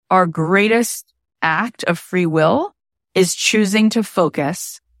our greatest act of free will is choosing to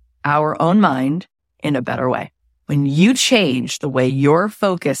focus our own mind in a better way. When you change the way your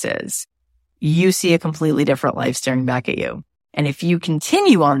focus is, you see a completely different life staring back at you. And if you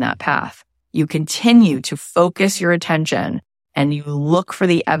continue on that path, you continue to focus your attention and you look for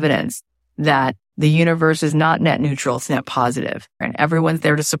the evidence that the universe is not net neutral, it's net positive, and everyone's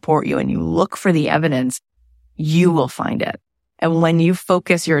there to support you, and you look for the evidence, you will find it. And when you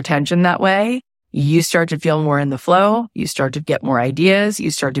focus your attention that way, you start to feel more in the flow, you start to get more ideas,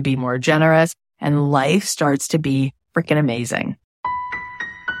 you start to be more generous, and life starts to be freaking amazing.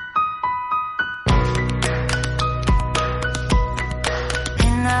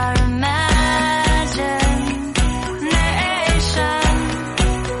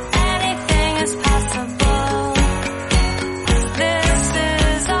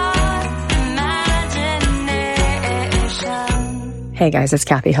 Hey guys, it's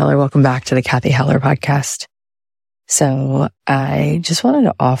Cathy Heller. Welcome back to the Cathy Heller podcast. So I just wanted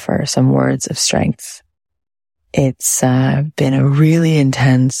to offer some words of strength. It's been a really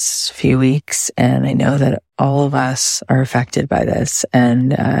intense few weeks, and I know that all of us are affected by this.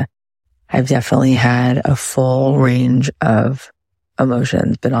 And I've definitely had a full range of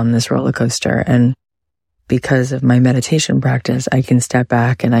emotions, been on this roller coaster. And because of my meditation practice, I can step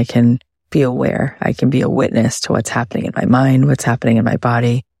back and I can be aware. I can be a witness to what's happening in my mind, what's happening in my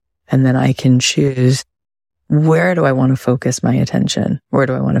body. And then I can choose, where do I want to focus my attention? Where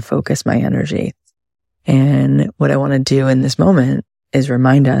do I want to focus my energy? And what I want to do in this moment is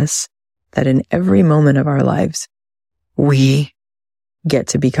remind us that in every moment of our lives, we get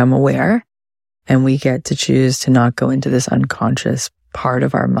to become aware, and we get to choose to not go into this unconscious part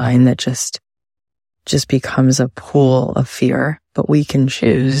of our mind that just becomes a pool of fear. But we can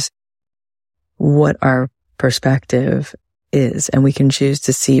choose what our perspective is, and we can choose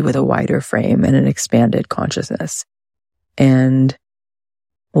to see with a wider frame and an expanded consciousness. And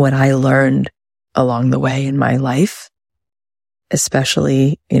what I learned along the way in my life,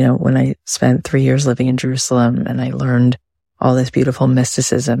 especially, when I spent 3 years living in Jerusalem and I learned all this beautiful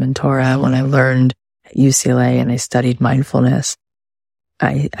mysticism and Torah, when I learned at UCLA and I studied mindfulness,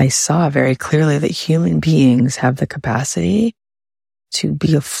 I saw very clearly that human beings have the capacity to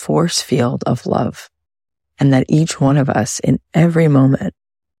be a force field of love, and that each one of us in every moment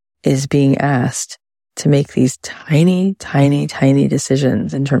is being asked to make these tiny, tiny, tiny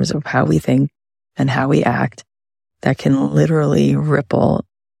decisions in terms of how we think and how we act that can literally ripple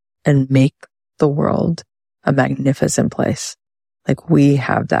and make the world a magnificent place. Like, we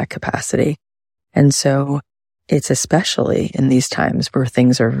have that capacity. And so it's especially in these times where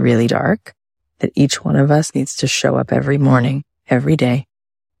things are really dark that each one of us needs to show up every morning, every day,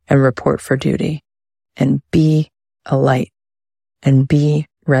 and report for duty and be a light and be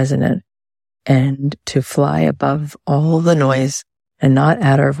resonant, and to fly above all the noise and not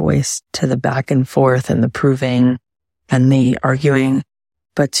add our voice to the back and forth and the proving and the arguing,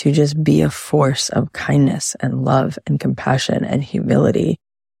 but to just be a force of kindness and love and compassion and humility.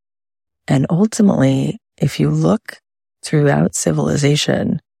 And ultimately, if you look throughout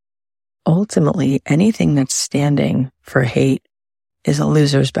civilization, ultimately anything that's standing for hate is a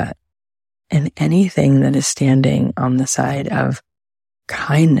loser's bet. And anything that is standing on the side of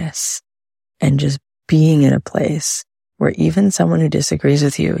kindness and just being in a place where even someone who disagrees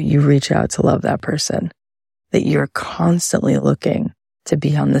with you, you reach out to love that person, that you're constantly looking to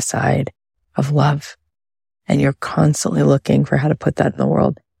be on the side of love, and you're constantly looking for how to put that in the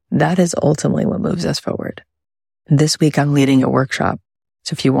world. That is ultimately what moves us forward. This week I'm leading a workshop.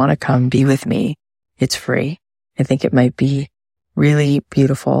 So if you want to come be with me, it's free. I think it might be really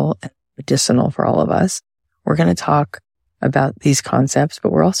beautiful and medicinal for all of us. We're going to talk about these concepts, but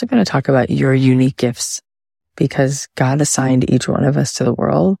we're also going to talk about your unique gifts, because God assigned each one of us to the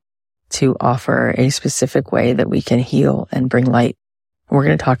world to offer a specific way that we can heal and bring light. And we're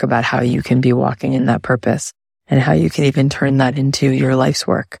going to talk about how you can be walking in that purpose and how you can even turn that into your life's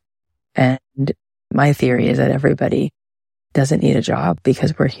work. And my theory is that everybody doesn't need a job,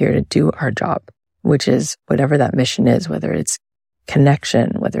 because we're here to do our job, which is whatever that mission is, whether it's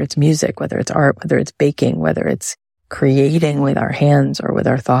connection, whether it's music, whether it's art, whether it's baking, whether it's creating with our hands or with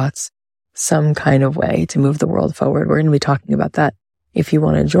our thoughts, some kind of way to move the world forward. We're going to be talking about that. If you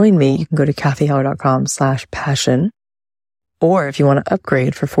want to join me, you can go to cathyheller.com/passion. Or if you want to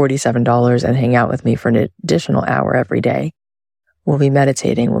upgrade for $47 and hang out with me for an additional hour every day, we'll be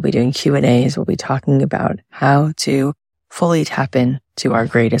meditating, we'll be doing Q&As, we'll be talking about how to fully tap into our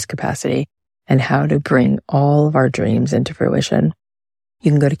greatest capacity and how to bring all of our dreams into fruition.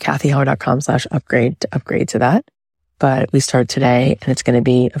 You can go to cathyheller.com/upgrade to upgrade to that. but we start today and it's going to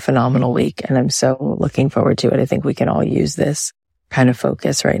be a phenomenal week. And I'm so looking forward to it. I think we can all use this kind of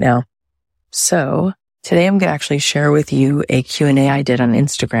focus right now. So today I'm going to actually share with you a Q&A I did on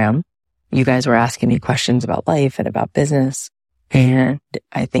Instagram. You guys were asking me questions about life and about business, and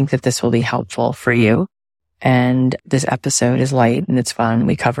I think that this will be helpful for you. And this episode is light and it's fun.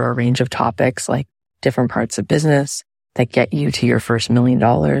 We cover a range of topics like different parts of business that get you to your first $1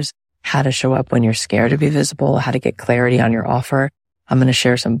 million, how to show up when you're scared to be visible, how to get clarity on your offer. I'm going to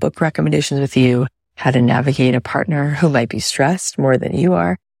share some book recommendations with you, how to navigate a partner who might be stressed more than you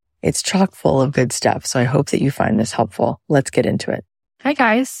are. It's chock full of good stuff. So I hope that you find this helpful. Let's get into it. Hi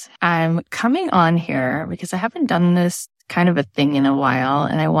guys. I'm coming on here because I haven't done this kind of a thing in a while,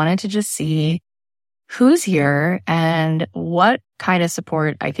 and I wanted to just see who's here and what kind of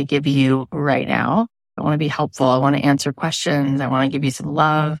support I could give you right now. I want to be helpful. I want to answer questions. I want to give you some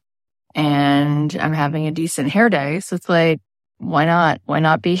love, and I'm having a decent hair day. So it's like, why not? Why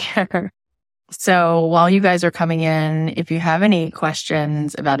not be here? So while you guys are coming in, if you have any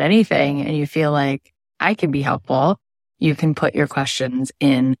questions about anything and you feel like I can be helpful, you can put your questions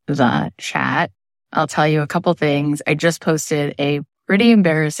in the chat. I'll tell you a couple things. I just posted a pretty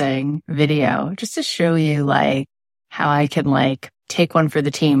embarrassing video just to show you like how I can like take one for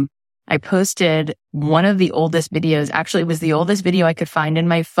the team. I posted one of the oldest videos. Actually, it was the oldest video I could find in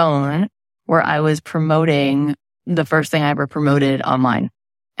my phone where I was promoting the first thing I ever promoted online.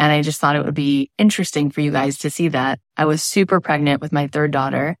 And I just thought it would be interesting for you guys to see that. I was super pregnant with my third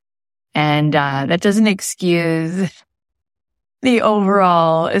daughter, and that doesn't excuse the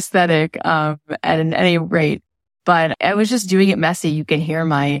overall aesthetic at any rate. But I was just doing it messy. You can hear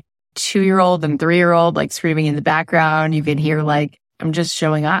my 2-year-old and 3-year-old like screaming in the background. You can hear like I'm just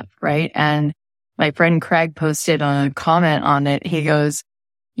showing up, right? And my friend Craig posted a comment on it. He goes,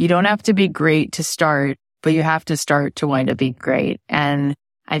 "You don't have to be great to start, but you have to start to wind up being great." And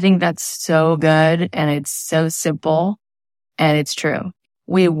I think that's so good, and it's so simple, and it's true.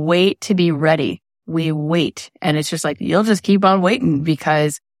 We wait to be ready. We wait. And it's just like, you'll just keep on waiting,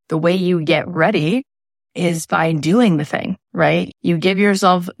 because the way you get ready is by doing the thing, right? You give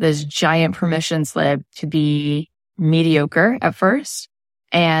yourself this giant permission slip to be mediocre at first,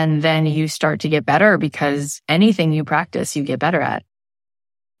 and then you start to get better, because anything you practice, you get better at.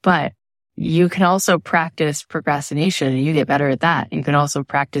 But you can also practice procrastination and you get better at that. You can also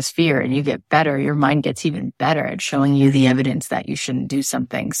practice fear and you get better. Your mind gets even better at showing you the evidence that you shouldn't do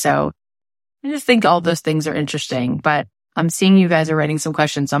something. So I just think all those things are interesting, but I'm seeing you guys are writing some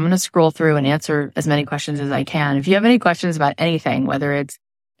questions. So I'm going to scroll through and answer as many questions as I can. If you have any questions about anything, whether it's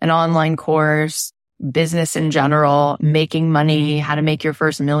an online course, business in general, making money, how to make your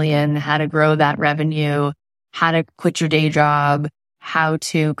first $1 million, how to grow that revenue, how to quit your day job, how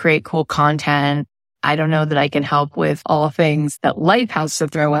to create cool content. I don't know that I can help with all things that life has to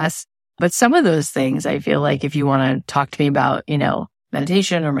throw us, but some of those things I feel like if you want to talk to me about,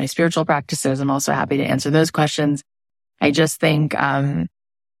 meditation or my spiritual practices, I'm also happy to answer those questions. I just think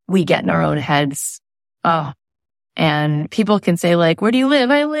we get in our own heads. And people can say like, "Where do you live?"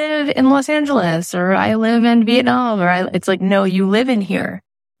 "I live in Los Angeles," or "I live in Vietnam," it's like, no, you live in here.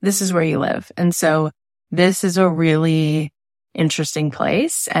 This is where you live. And so this is a really interesting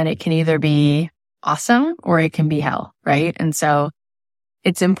place, and it can either be awesome or it can be hell, right? And so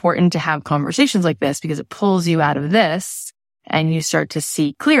it's important to have conversations like this, because it pulls you out of this and you start to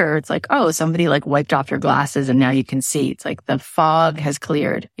see clearer. It's like, oh, somebody like wiped off your glasses and now you can see. It's like the fog has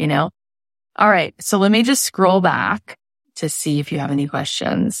cleared, All right. So let me just scroll back to see if you have any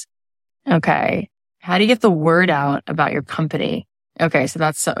questions. Okay. How do you get the word out about your company? Okay. So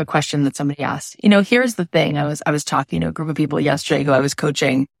that's a question that somebody asked. Here's the thing. I was talking to a group of people yesterday who I was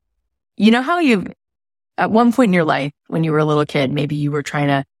coaching. You know how at one point in your life, when you were a little kid, maybe you were trying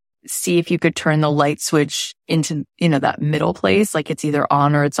to see if you could turn the light switch into, that middle place, like it's either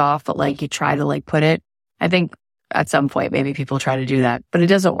on or it's off, but like you try to like put it. I think at some point, maybe people try to do that, but it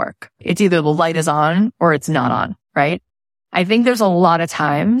doesn't work. It's either the light is on or it's not on, right? I think there's a lot of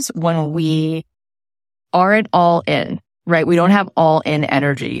times when we aren't all in, right? We don't have all in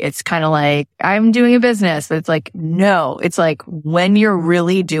energy. It's kind of like, I'm doing a business, but it's like, no, it's like when you're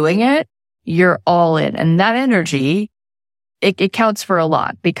really doing it, you're all in. And that energy, it counts for a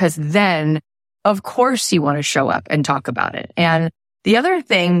lot, because then of course you want to show up and talk about it. And the other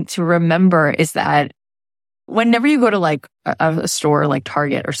thing to remember is that whenever you go to like a store like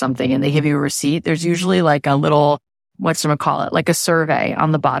Target or something and they give you a receipt, there's usually like a little, whatchamacallit, like a survey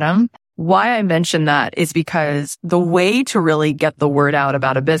on the bottom. Why I mention that is because the way to really get the word out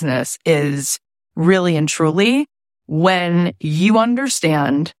about a business is really and truly when you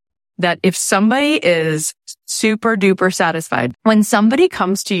understand that if somebody is super duper satisfied, when somebody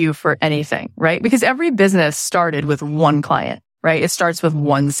comes to you for anything, right? Because every business started with one client, right? It starts with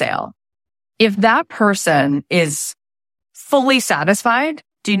one sale. If that person is fully satisfied,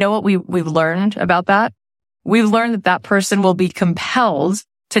 do you know what we've learned about that? We've learned that that person will be compelled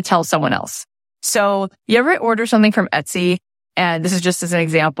to tell someone else. So you ever order something from Etsy, and this is just as an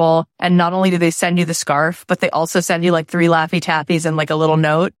example, and not only do they send you the scarf, but they also send you like 3 Laffy Taffies and like a little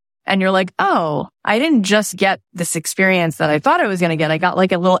note. And you're like, oh, I didn't just get this experience that I thought I was going to get. I got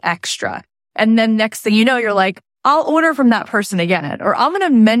like a little extra. And then next thing you know, you're like, I'll order from that person again. Or I'm going to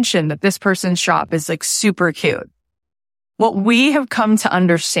mention that this person's shop is like super cute. What we have come to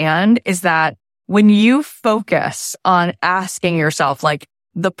understand is that when you focus on asking yourself, like,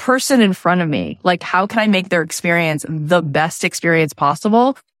 the person in front of me, like, how can I make their experience the best experience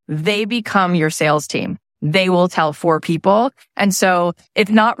possible? They become your sales team. They will tell 4 people. And so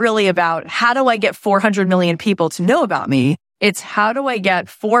it's not really about how do I get 400 million people to know about me? It's how do I get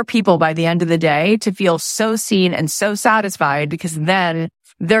 4 people by the end of the day to feel so seen and so satisfied, because then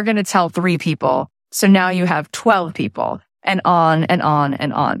they're going to tell 3 people. So now you have 12 people, and on and on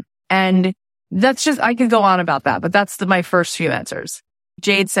and on. And that's just, I could go on about that, but that's my first few answers.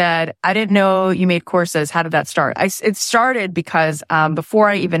 Jade said, I didn't know you made courses. How did that start? It started because before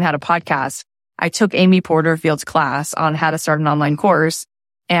I even had a podcast, I took Amy Porterfield's class on how to start an online course.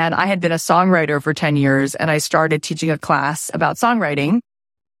 And I had been a songwriter for 10 years, and I started teaching a class about songwriting.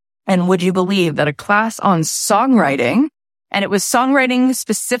 And would you believe that a class on songwriting, and it was songwriting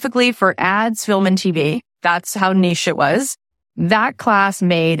specifically for ads, film, and TV. That's how niche it was. That class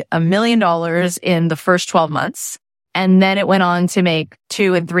made $1 million in the first 12 months. And then it went on to make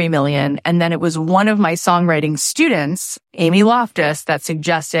 2 and 3 million. And then it was one of my songwriting students, Amy Loftus, that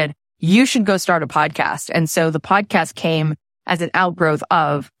suggested you should go start a podcast. And so the podcast came as an outgrowth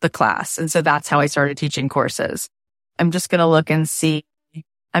of the class. And so that's how I started teaching courses. I'm just going to look and see.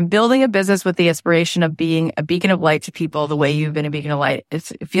 I'm building a business with the aspiration of being a beacon of light to people the way you've been a beacon of light.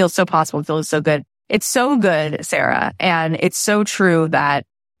 It feels so possible. It feels so good. It's so good, Sarah. And it's so true that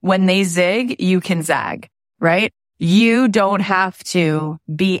when they zig, you can zag, right? You don't have to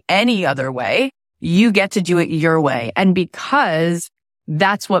be any other way. You get to do it your way. And because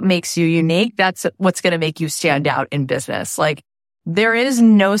that's what makes you unique, that's what's going to make you stand out in business. Like, there is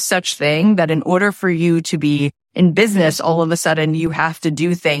no such thing that in order for you to be in business, all of a sudden you have to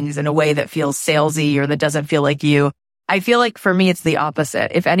do things in a way that feels salesy or that doesn't feel like you. I feel like for me, it's the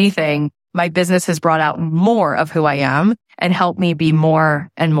opposite. If anything, my business has brought out more of who I am and helped me be more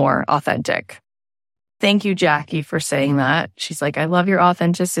and more authentic. Thank you, Jackie, for saying that. She's like, I love your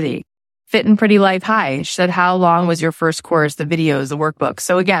authenticity. Fit and Pretty Life High. She said, how long was your first course, the videos, the workbook?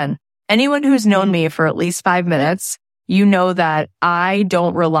 So again, anyone who's known me for at least 5 minutes, you know that I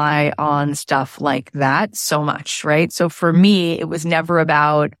don't rely on stuff like that so much, right? So for me, it was never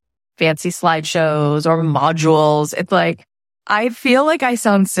about fancy slideshows or modules. It's like, I feel like I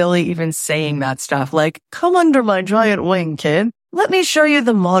sound silly even saying that stuff. Like, come under my giant wing, kid. Let me show you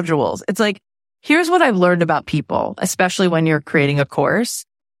the modules. It's like, here's what I've learned about people, especially when you're creating a course.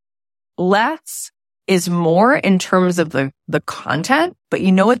 Less is more in terms of the content, but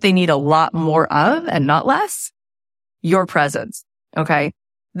you know what they need a lot more of and not less? Your presence. Okay.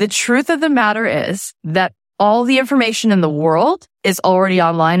 The truth of the matter is that all the information in the world is already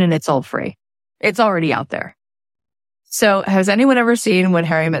online and it's all free. It's already out there. So has anyone ever seen When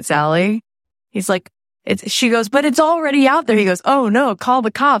Harry Met Sally? He's like, she goes, but it's already out there. He goes, oh no, call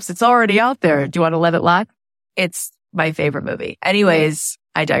the cops. It's already out there. Do you want to let it lie? It's my favorite movie. Anyways,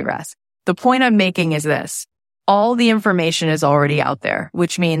 I digress. The point I'm making is this. All the information is already out there,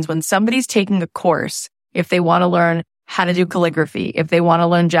 which means when somebody's taking a course, if they want to learn how to do calligraphy, if they want to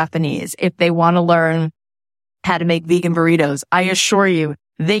learn Japanese, if they want to learn how to make vegan burritos, I assure you,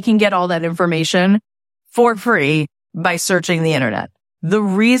 they can get all that information for free by searching the internet. The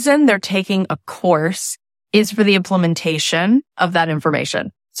reason they're taking a course is for the implementation of that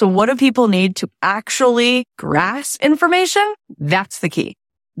information. So what do people need to actually grasp information? That's the key.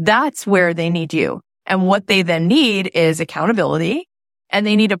 That's where they need you. And what they then need is accountability. And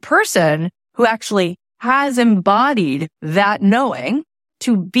they need a person who actually has embodied that knowing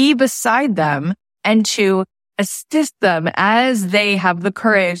to be beside them and to assist them as they have the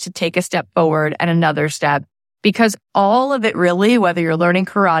courage to take a step forward and another step. Because all of it really, whether you're learning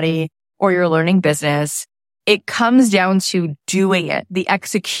karate or you're learning business, it comes down to doing it, the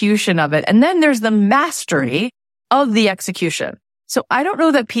execution of it. And then there's the mastery of the execution. So I don't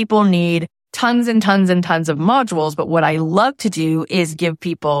know that people need tons and tons and tons of modules, but what I love to do is give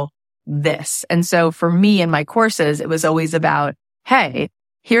people this. And so for me in my courses, it was always about, hey,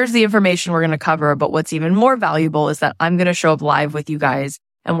 here's the information we're going to cover. But what's even more valuable is that I'm going to show up live with you guys,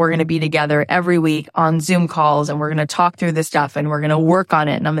 and we're going to be together every week on Zoom calls, and we're going to talk through this stuff, and we're going to work on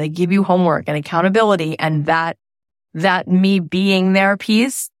it. And I'm going to give you homework and accountability. And that me being there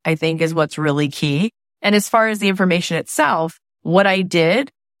piece, I think, is what's really key. And as far as the information itself, what I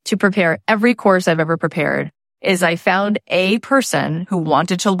did to prepare every course I've ever prepared is I found a person who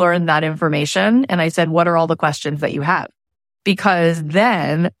wanted to learn that information. And I said, what are all the questions that you have? Because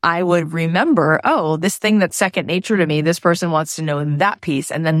then I would remember, oh, this thing that's second nature to me, this person wants to know that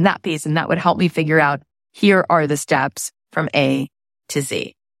piece and then that piece. And that would help me figure out, here are the steps from A to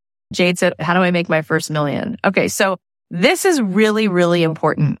Z. Jade said, how do I make my first million? Okay, so this is really, really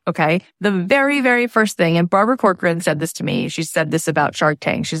important, okay? The very, very first thing, and Barbara Corcoran said this to me. She said this about Shark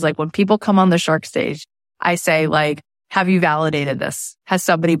Tank. She's like, when people come on the Shark stage, I say, like, have you validated this? Has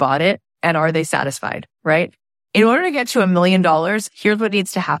somebody bought it? And are they satisfied, right? In order to get to $1 million, here's what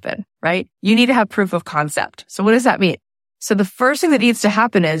needs to happen, right? You need to have proof of concept. So what does that mean? So the first thing that needs to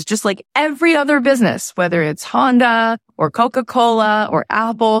happen is, just like every other business, whether it's Honda or Coca-Cola or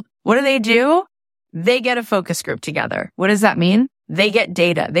Apple, what do? They get a focus group together. What does that mean? They get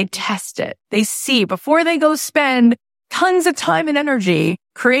data. They test it. They see before they go spend tons of time and energy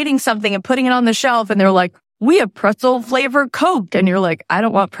creating something and putting it on the shelf. And they're like, we have pretzel flavored Coke. And you're like, I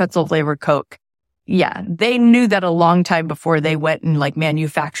don't want pretzel flavored Coke. Yeah, they knew that a long time before they went and like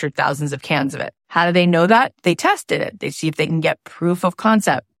manufactured thousands of cans of it. How do they know that? They tested it. They see if they can get proof of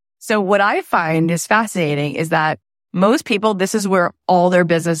concept. So what I find is fascinating is that most people, this is where all their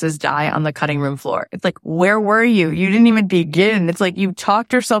businesses die, on the cutting room floor. It's like, where were you? You didn't even begin. It's like you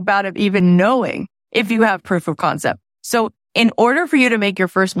talked yourself out of even knowing if you have proof of concept. So in order for you to make your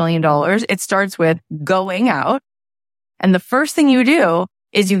first $1 million, it starts with going out. And the first thing you do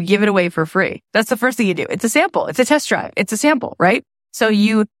is you give it away for free. That's the first thing you do. It's a sample. It's a test drive. It's a sample, right? So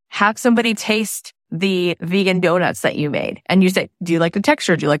you have somebody taste the vegan donuts that you made. And you say, do you like the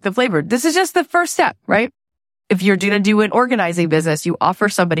texture? Do you like the flavor? This is just the first step, right? If you're going to do an organizing business, you offer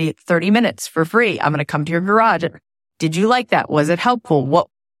somebody 30 minutes for free. I'm going to come to your garage. Did you like that? Was it helpful? What?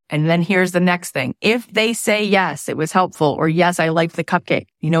 And then here's the next thing. If they say, yes, it was helpful, or yes, I liked the cupcake,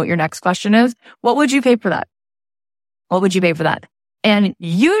 you know what your next question is? What would you pay for that? What would you pay for that? And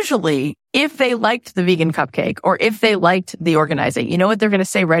usually, if they liked the vegan cupcake or if they liked the organizing, you know what they're going to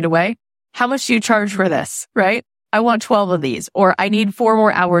say right away? How much do you charge for this, right? I want 12 of these, or I need 4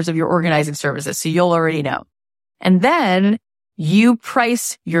 more hours of your organizing services. So you'll already know. And then you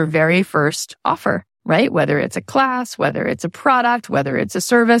price your very first offer, right? Whether it's a class, whether it's a product, whether it's a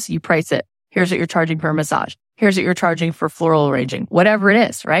service, you price it. Here's what you're charging for a massage. Here's what you're charging for floral arranging, whatever it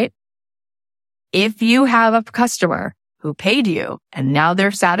is, right? If you have a customer who paid you and now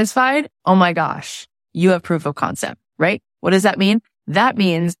they're satisfied, oh my gosh, you have proof of concept, right? What does that mean? That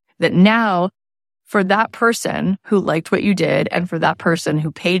means that now for that person who liked what you did and for that person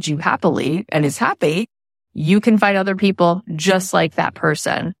who paid you happily and is happy, you can find other people just like that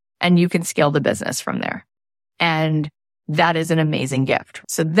person and you can scale the business from there. And that is an amazing gift.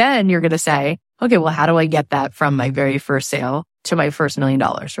 So then you're going to say, okay, well, how do I get that from my very first sale to my first $1 million,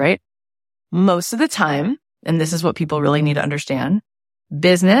 right? Most of the time, and this is what people really need to understand,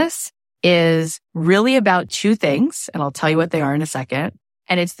 business is really about 2 things. And I'll tell you what they are in a second.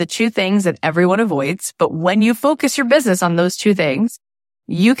 And it's the 2 things that everyone avoids. But when you focus your business on those 2 things,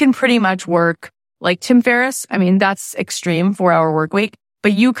 you can pretty much work like Tim Ferriss. I mean, that's extreme, 4-hour work week,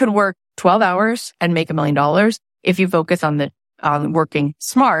 but you could work 12 hours and make $1 million if you focus on working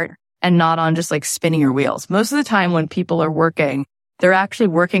smart and not on just like spinning your wheels. Most of the time when people are working, they're actually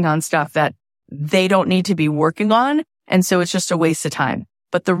working on stuff that they don't need to be working on. And so it's just a waste of time.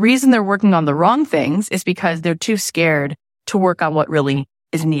 But the reason they're working on the wrong things is because they're too scared to work on what really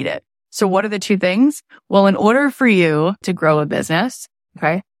is needed. So what are the 2 things? Well, in order for you to grow a business,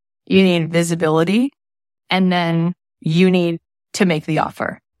 okay, you need visibility, and then you need to make the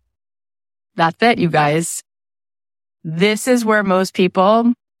offer. That's it, you guys. This is where most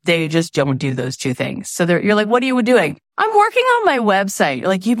people, they just don't do those 2 things. So you're like, what are you doing? I'm working on my website. You're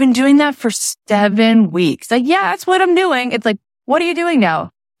like, you've been doing that for 7 weeks. Like, yeah, that's what I'm doing. It's like, what are you doing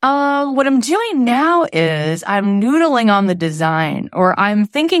now? What I'm doing now is I'm noodling on the design, or I'm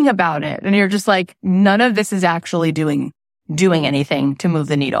thinking about it. And you're just like, none of this is actually doing anything to move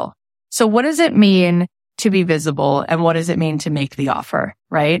the needle. So what does it mean to be visible, and what does it mean to make the offer,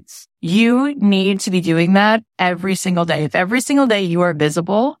 right? You need to be doing that every single day. If every single day you are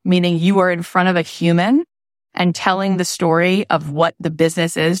visible, meaning you are in front of a human and telling the story of what the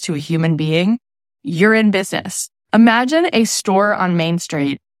business is to a human being, you're in business. Imagine a store on Main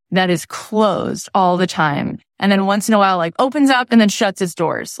Street that is closed all the time and then once in a while like opens up and then shuts its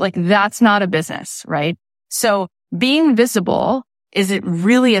doors. Like that's not a business, right? So being visible is it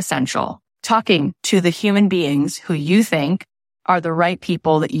really essential. Talking to the human beings who you think are the right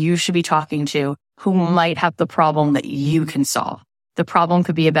people that you should be talking to, who might have the problem that you can solve. The problem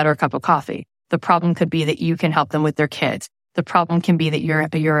could be a better cup of coffee. The problem could be that you can help them with their kids. The problem can be that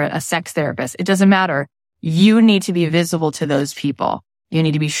you're a sex therapist. It doesn't matter. You need to be visible to those people. You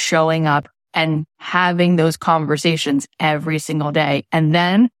need to be showing up and having those conversations every single day and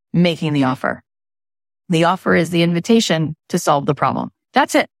then making the offer. The offer is the invitation to solve the problem.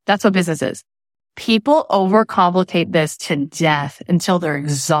 That's it. That's what business is. People overcomplicate this to death until they're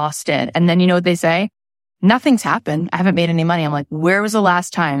exhausted. And then you know what they say? Nothing's happened. I haven't made any money. I'm like, where was the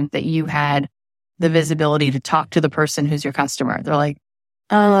last time that you had the visibility to talk to the person who's your customer? They're like,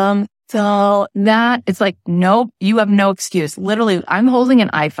 so that it's like, nope, you have no excuse. Literally, I'm holding an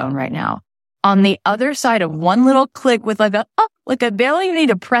iPhone right now. On the other side of one little click with like I barely need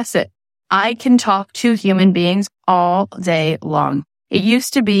to press it. I can talk to human beings all day long. It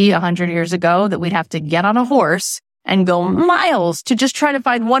used to be 100 years ago that we'd have to get on a horse and go miles to just try to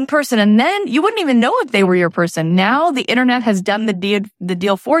find one person. And then you wouldn't even know if they were your person. Now the internet has done the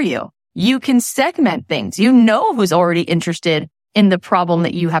deal for you. You can segment things. You know who's already interested in the problem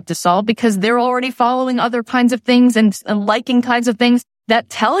that you have to solve because they're already following other kinds of things and liking kinds of things that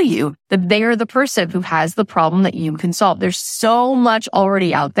tell you that they are the person who has the problem that you can solve. There's so much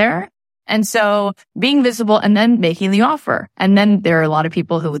already out there. And so being visible and then making the offer. And then there are a lot of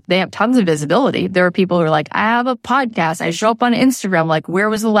people who they have tons of visibility. There are people who are like, I have a podcast. I show up on Instagram. Like, where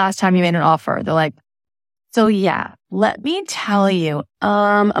was the last time you made an offer? They're like, so yeah, let me tell you,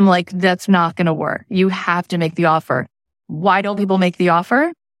 I'm like, that's not going to work. You have to make the offer. Why don't people make the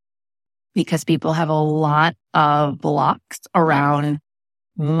offer? Because people have a lot of blocks around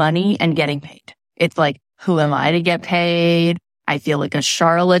money and getting paid. It's like, who am I to get paid? I feel like a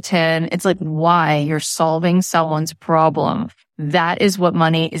charlatan. It's like, why? You're solving someone's problem. That is what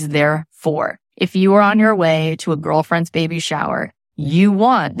money is there for. If you are on your way to a girlfriend's baby shower, you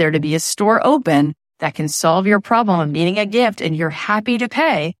want there to be a store open that can solve your problem of needing a gift and you're happy to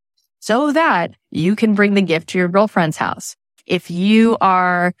pay so that you can bring the gift to your girlfriend's house. If you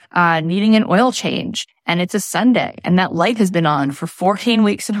are needing an oil change and it's a Sunday and that light has been on for 14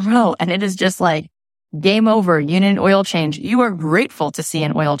 weeks in a row and it is just like, game over, you need an oil change. You are grateful to see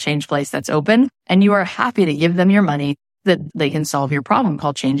an oil change place that's open and you are happy to give them your money that they can solve your problem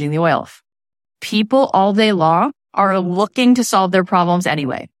called changing the oil. People all day long are looking to solve their problems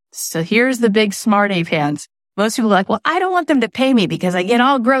anyway. So here's the big smart ape hands. Most people are like, well, I don't want them to pay me because I get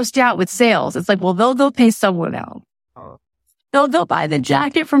all grossed out with sales. It's like, well, they'll go pay someone else. They'll go buy the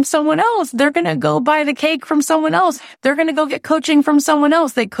jacket from someone else. They're going to go buy the cake from someone else. They're going to go get coaching from someone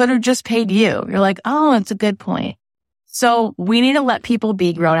else. They could have just paid you. You're like, oh, that's a good point. So we need to let people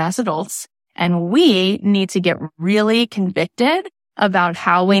be grown-ass adults and we need to get really convicted about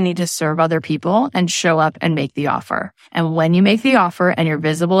how we need to serve other people and show up and make the offer. And when you make the offer and you're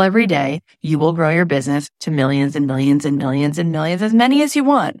visible every day, you will grow your business to millions and millions and millions and millions, as many as you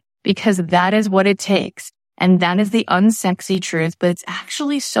want, because that is what it takes. And that is the unsexy truth, but it's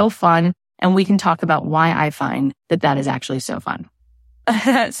actually so fun. And we can talk about why I find that that is actually so fun.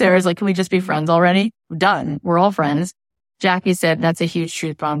 Sarah's like, can we just be friends already? Done. We're all friends. Jackie said, that's a huge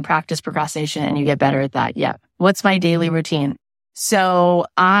truth bomb. Practice procrastination and you get better at that. Yeah. What's my daily routine? So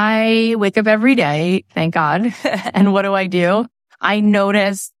I wake up every day, thank God. And what do? I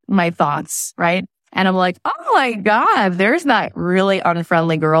notice my thoughts, right? And I'm like, oh my God, there's that really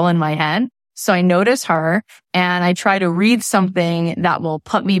unfriendly girl in my head. So I notice her and I try to read something that will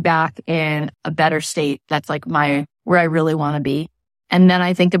put me back in a better state. That's like where I really want to be. And then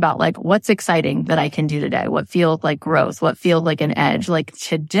I think about like, what's exciting that I can do today? What feels like growth? What feels like an edge? Like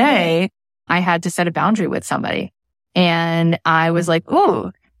today I had to set a boundary with somebody and I was like,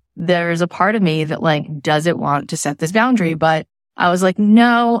 ooh, there's a part of me that like doesn't want to set this boundary, but I was like,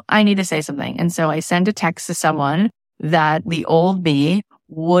 no, I need to say something. And so I sent a text to someone that the old me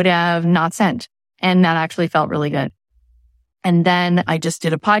would have not sent. And that actually felt really good. And then I just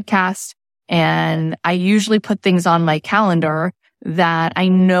did a podcast and I usually put things on my calendar that I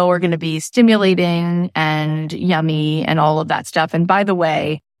know are going to be stimulating and yummy and all of that stuff. And by the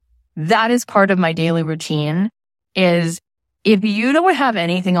way, that is part of my daily routine is if you don't have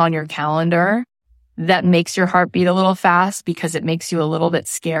anything on your calendar that makes your heart beat a little fast because it makes you a little bit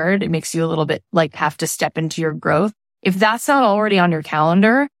scared, it makes you a little bit like have to step into your growth. If that's not already on your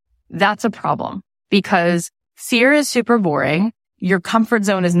calendar, that's a problem because fear is super boring. Your comfort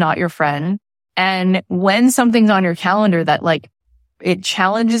zone is not your friend. And when something's on your calendar that like it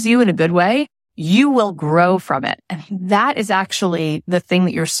challenges you in a good way, you will grow from it. And that is actually the thing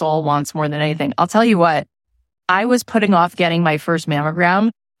that your soul wants more than anything. I'll tell you what, I was putting off getting my first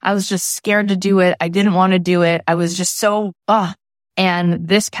mammogram. I was just scared to do it. I didn't want to do it. I was just so, And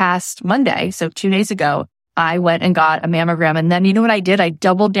this past Monday, so 2 days ago, I went and got a mammogram. And then you know what I did? I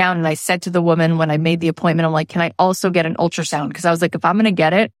doubled down and I said to the woman when I made the appointment, I'm like, can I also get an ultrasound? Because I was like, if I'm going to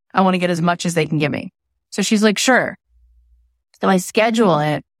get it, I want to get as much as they can give me. So she's like, sure. So I schedule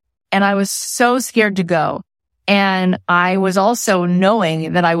it and I was so scared to go. And I was also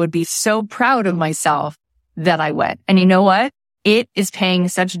knowing that I would be so proud of myself that I went. And you know what? It is paying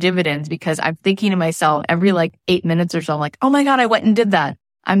such dividends because I'm thinking to myself every 8 minutes or so, I'm like, oh my God, I went and did that.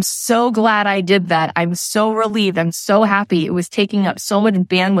 I'm so glad I did that. I'm so relieved. I'm so happy. It was taking up so much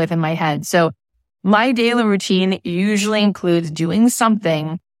bandwidth in my head. So my daily routine usually includes doing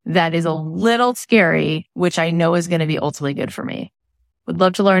something that is a little scary, which I know is going to be ultimately good for me. Would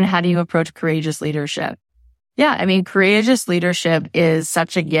love to learn, how do you approach courageous leadership? Yeah, I mean, courageous leadership is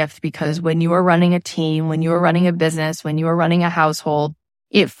such a gift because when you are running a team, when you are running a business, when you are running a household,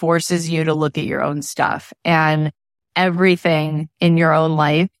 it forces you to look at your own stuff. And everything in your own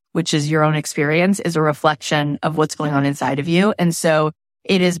life, which is your own experience, is a reflection of what's going on inside of you. And so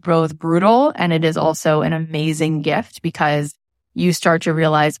it is both brutal and it is also an amazing gift because you start to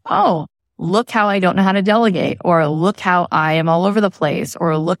realize, oh, look how I don't know how to delegate, or look how I am all over the place,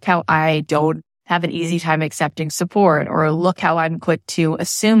 or look how I don't have an easy time accepting support, or look how I'm quick to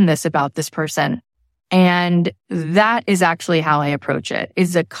assume this about this person. And that is actually how I approach it,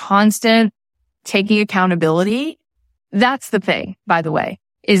 is a constant taking accountability. That's the thing, by the way,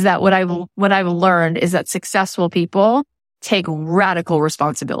 is that what I've learned is that successful people take radical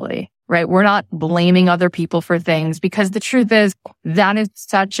responsibility, right? We're not blaming other people for things because the truth is that is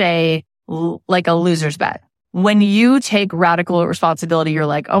such a loser's bet. When you take radical responsibility, you're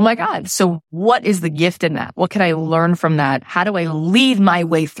like, oh my God, so what is the gift in that? What can I learn from that? How do I lead my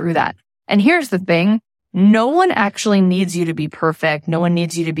way through that? And here's the thing. No one actually needs you to be perfect. No one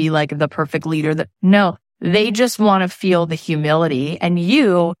needs you to be the perfect leader. No. They just want to feel the humility, and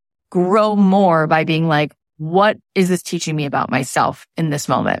you grow more by being like, what is this teaching me about myself in this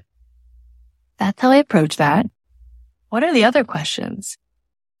moment? That's how I approach that. What are the other questions?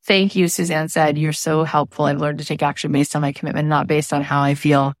 Thank you, Suzanne said, you're so helpful. I've learned to take action based on my commitment, not based on how I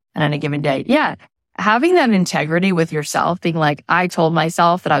feel on a given day. Yeah. Having that integrity with yourself, being like, I told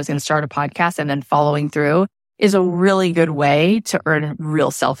myself that I was going to start a podcast and then following through is a really good way to earn real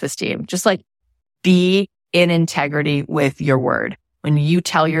self-esteem. Just be in integrity with your word. When you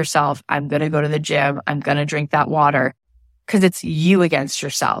tell yourself, I'm going to go to the gym, I'm going to drink that water, because it's you against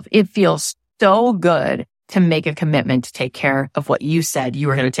yourself. It feels so good to make a commitment to take care of what you said you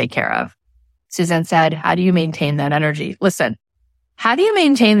were going to take care of. Suzanne said, how do you maintain that energy? Listen, how do you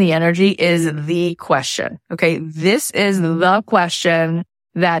maintain the energy is the question. Okay. This is the question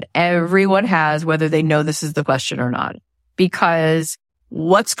that everyone has, whether they know this is the question or not, because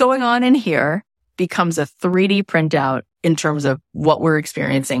what's going on in here becomes a 3D printout in terms of what we're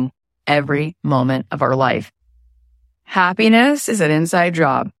experiencing every moment of our life. Happiness is an inside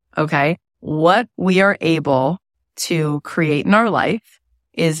job, okay? What we are able to create in our life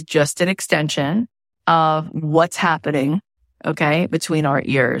is just an extension of what's happening, okay, between our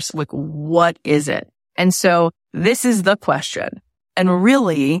ears. What is it? And so this is the question. And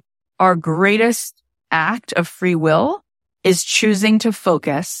really, our greatest act of free will is choosing to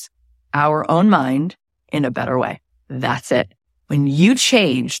focus our own mind in a better way. That's it. When you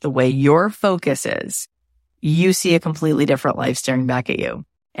change the way your focus is, you see a completely different life staring back at you.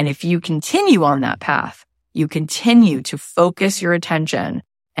 And if you continue on that path, you continue to focus your attention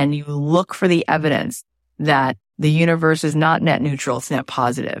and you look for the evidence that the universe is not net neutral, it's net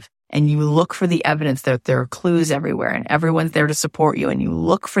positive. And you look for the evidence that there are clues everywhere and everyone's there to support you. And you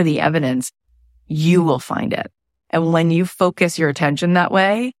look for the evidence, you will find it. And when you focus your attention that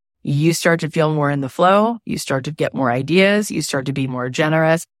way, you start to feel more in the flow. You start to get more ideas. You start to be more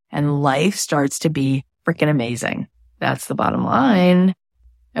generous, and life starts to be freaking amazing. That's the bottom line.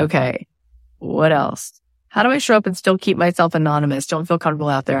 Okay. What else? How do I show up and still keep myself anonymous? Don't feel comfortable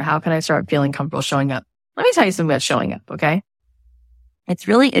out there. How can I start feeling comfortable showing up? Let me tell you something about showing up. Okay. It's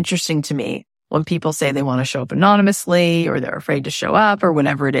really interesting to me when people say they want to show up anonymously or they're afraid to show up or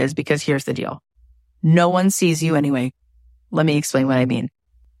whatever it is, because here's the deal. No one sees you anyway. Let me explain what I mean.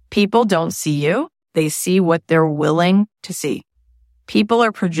 People don't see you. They see what they're willing to see. People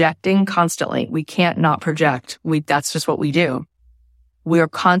are projecting constantly. We can't not project. That's just what we do. We are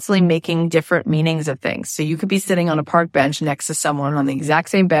constantly making different meanings of things. So you could be sitting on a park bench next to someone on the exact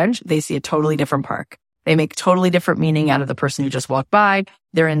same bench. They see a totally different park. They make totally different meaning out of the person who just walked by.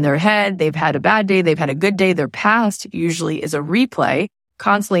 They're in their head. They've had a bad day. They've had a good day. Their past usually is a replay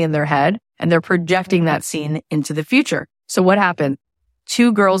constantly in their head, and they're projecting that scene into the future. So what happened?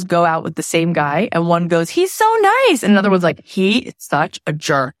 Two girls go out with the same guy, and one goes, he's so nice. And another one's like, he is such a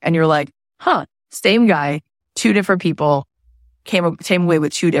jerk. And you're like, same guy, two different people came away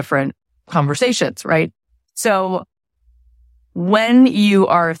with two different conversations, right? So when you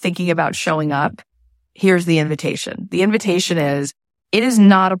are thinking about showing up, here's the invitation. The invitation is, it is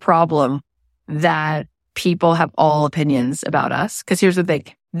not a problem that people have all opinions about us. Because here's the thing.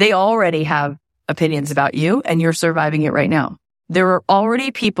 They already have opinions about you, and you're surviving it right now. There are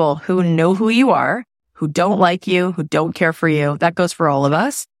already people who know who you are, who don't like you, who don't care for you. That goes for all of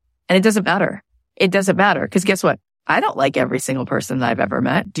us. And it doesn't matter. It doesn't matter. Because guess what? I don't like every single person that I've ever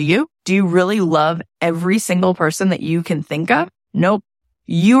met. Do you? Do you really love every single person that you can think of? Nope.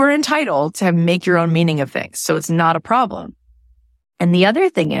 You are entitled to make your own meaning of things. So it's not a problem. And the other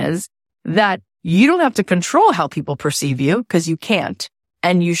thing is that you don't have to control how people perceive you, because you can't.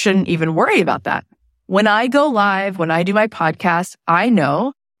 And you shouldn't even worry about that. When I go live, when I do my podcast, I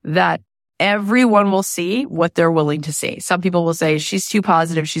know that everyone will see what they're willing to see. Some people will say, she's too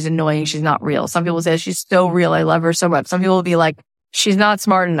positive, she's annoying, she's not real. Some people say, she's so real, I love her so much. Some people will be like, she's not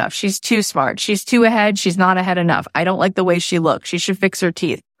smart enough, she's too smart, she's too ahead, she's not ahead enough. I don't like the way she looks, she should fix her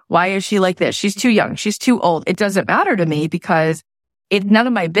teeth. Why is she like this? She's too young, she's too old. It doesn't matter to me, because it's none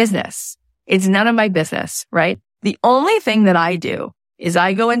of my business. It's none of my business, right? The only thing that I do is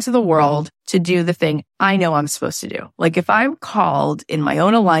I go into the world to do the thing I know I'm supposed to do. Like if I'm called in my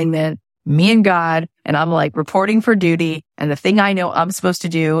own alignment, me and God, and I'm like reporting for duty, and the thing I know I'm supposed to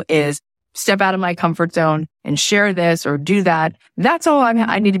do is step out of my comfort zone and share this or do that. That's all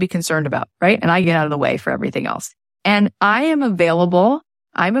I need to be concerned about, right? And I get out of the way for everything else. And I'm available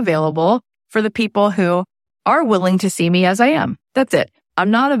for the people who are willing to see me as I am. That's it. I'm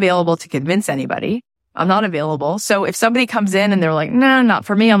not available to convince anybody. I'm not available. So if somebody comes in and they're like, no, not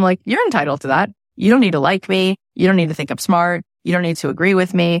for me, I'm like, you're entitled to that. You don't need to like me. You don't need to think I'm smart. You don't need to agree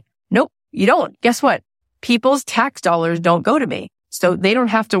with me. Nope, you don't. Guess what? People's tax dollars don't go to me. So they don't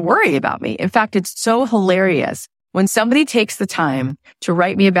have to worry about me. In fact, it's so hilarious. When somebody takes the time to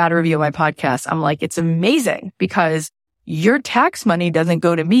write me a bad review of my podcast, I'm like, it's amazing, because your tax money doesn't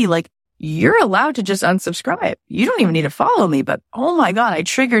go to me. Like, you're allowed to just unsubscribe. You don't even need to follow me, but oh my God, I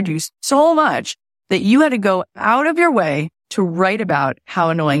triggered you so much that you had to go out of your way to write about how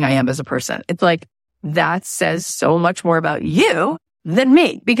annoying I am as a person. It's like, that says so much more about you than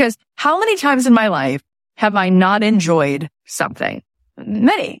me. Because how many times in my life have I not enjoyed something?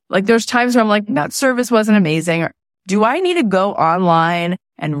 Many. Like there's times where I'm like, that service wasn't amazing. Or do I need to go online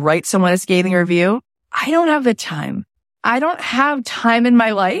and write someone a scathing review? I don't have the time. I don't have time in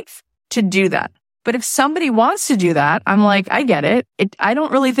my life to do that. But if somebody wants to do that, I'm like, I get it. I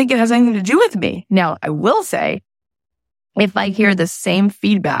don't really think it has anything to do with me. Now, I will say, if I hear the same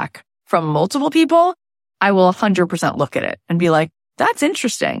feedback from multiple people, I will 100% look at it and be like, that's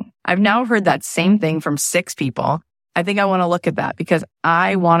interesting. I've now heard that same thing from 6 people. I think I want to look at that because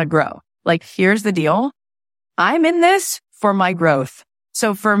I want to grow. Like, here's the deal. I'm in this for my growth.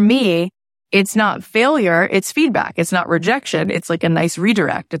 So for me, it's not failure, it's feedback. It's not rejection. It's like a nice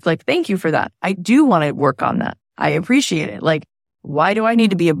redirect. It's like, thank you for that. I do want to work on that. I appreciate it. Like, why do I need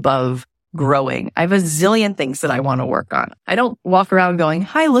to be above growing? I have a zillion things that I want to work on. I don't walk around going,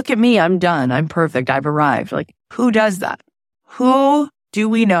 hi, look at me. I'm done. I'm perfect. I've arrived. Like, who does that? Who do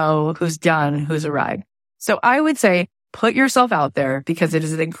we know who's done, who's arrived? So I would say, put yourself out there, because it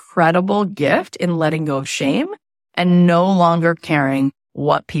is an incredible gift in letting go of shame and no longer caring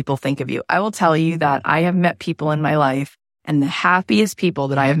what people think of you. I will tell you that I have met people in my life, and the happiest people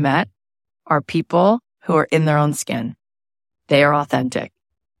that I have met are people who are in their own skin. They are authentic.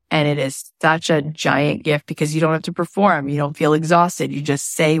 And it is such a giant gift because you don't have to perform. You don't feel exhausted. You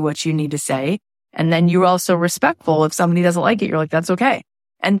just say what you need to say. And then you're also respectful. If somebody doesn't like it, you're like, that's okay.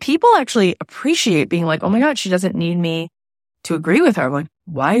 And people actually appreciate being like, oh my God, she doesn't need me to agree with her. I'm like,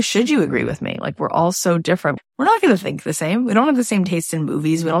 why should you agree with me? Like, we're all so different. We're not going to think the same. We don't have the same taste in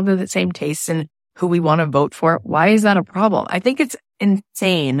movies. We don't have the same taste in who we want to vote for. Why is that a problem? I think it's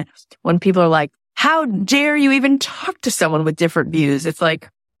insane when people are like, how dare you even talk to someone with different views? It's like,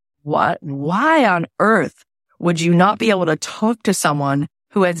 what? Why on earth would you not be able to talk to someone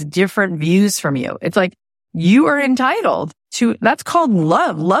who has different views from you? It's like, you are entitled to, that's called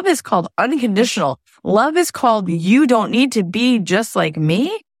love. Love is called unconditional. Love is called, you don't need to be just like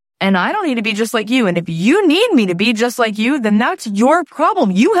me, and I don't need to be just like you. And if you need me to be just like you, then that's your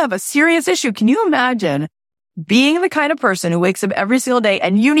problem. You have a serious issue. Can you imagine being the kind of person who wakes up every single day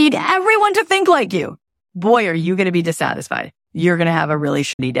and you need everyone to think like you? boy, are you going to be dissatisfied. You're going to have a really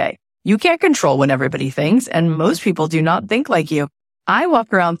shitty day. You can't control when everybody thinks, and most people do not think like you. I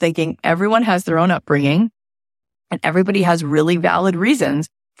walk around thinking everyone has their own upbringing and everybody has really valid reasons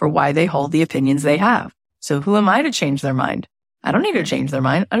for why they hold the opinions they have. So who am I to change their mind? I don't need to change their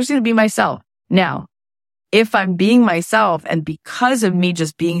mind. I'm just going to be myself. Now, if I'm being myself and because of me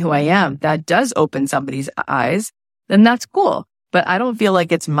just being who I am, that does open somebody's eyes, then that's cool. But I don't feel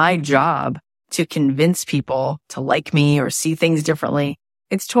like it's my job to convince people to like me or see things differently.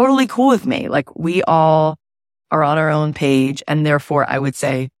 It's totally cool with me. Like we all are on our own page. And therefore I would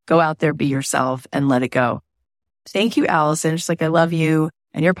say, go out there, be yourself and let it go. Thank you, Allison. Just like I love you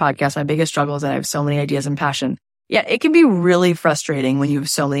and your podcast. My biggest struggle is that I have so many ideas and passion. Yeah, it can be really frustrating when you have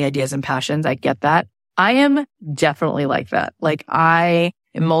so many ideas and passions. I get that. I am definitely like that. Like I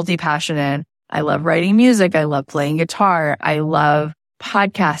am multi-passionate. I love writing music. I love playing guitar. I love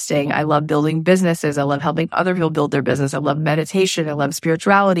podcasting. I love building businesses. I love helping other people build their business. I love meditation. I love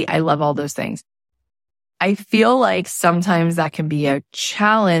spirituality. I love all those things. I feel like sometimes that can be a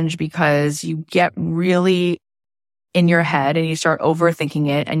challenge because you get really in your head and you start overthinking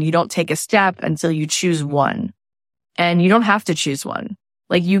it and you don't take a step until you choose one. And you don't have to choose one.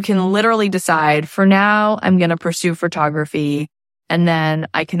 Like you can literally decide for now, I'm going to pursue photography. And then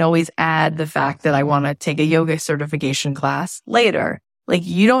I can always add the fact that I want to take a yoga certification class later. Like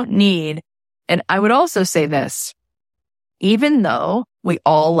you don't need, and I would also say this, even though we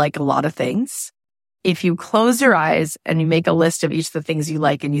all like a lot of things, if you close your eyes and you make a list of each of the things you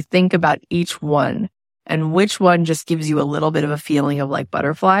like and you think about each one and which one just gives you a little bit of a feeling of like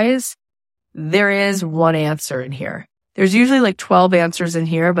butterflies, there is one answer in here. There's usually like 12 answers in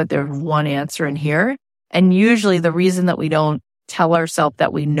here, but there's one answer in here. And usually the reason that we don't tell ourselves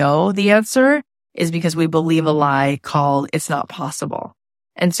that we know the answer is because we believe a lie called it's not possible.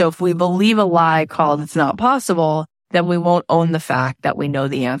 And so if we believe a lie called it's not possible, then we won't own the fact that we know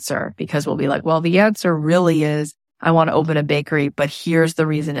the answer because we'll be like, well, the answer really is I want to open a bakery, but here's the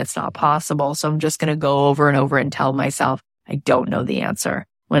reason it's not possible. So I'm just going to go over and over and tell myself I don't know the answer.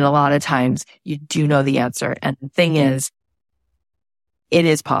 When a lot of times you do know the answer. And the thing is, it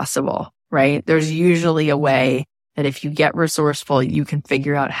is possible, right? There's usually a way that if you get resourceful, you can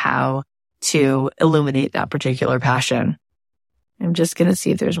figure out how to illuminate that particular passion. I'm just going to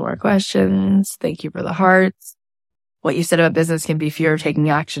see if there's more questions. Thank you for the hearts. What you said about business can be fear of taking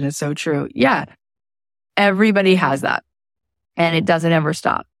action is so true. Yeah, everybody has that. And it doesn't ever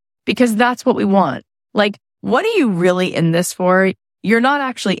stop because that's what we want. Like, what are you really in this for? You're not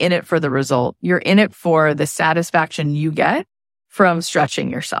actually in it for the result. You're in it for the satisfaction you get from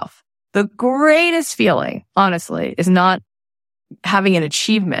stretching yourself. The greatest feeling, honestly, is not having an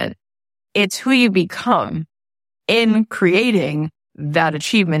achievement. It's who you become in creating that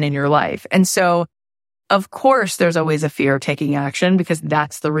achievement in your life. And so, of course, there's always a fear of taking action because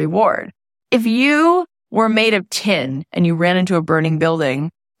that's the reward. If you were made of tin and you ran into a burning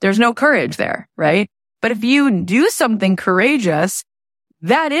building, there's no courage there, right? But if you do something courageous,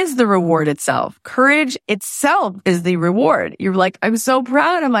 that is the reward itself. Courage itself is the reward. You're like, I'm so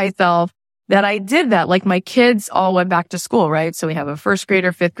proud of myself that I did that. Like my kids all went back to school, right? So we have a first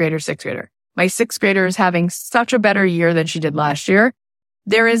grader, fifth grader, sixth grader. My sixth grader is having such a better year than she did last year.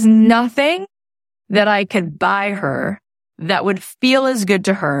 There is nothing that I could buy her that would feel as good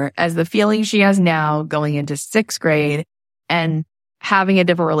to her as the feeling she has now going into sixth grade and having a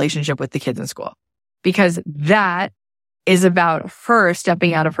different relationship with the kids in school. Because that is about her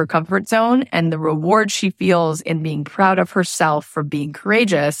stepping out of her comfort zone, and the reward she feels in being proud of herself for being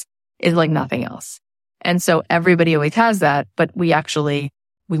courageous is like nothing else. And so everybody always has that, but we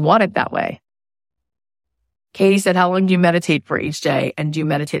want it that way. Katie said, how long do you meditate for each day? And do you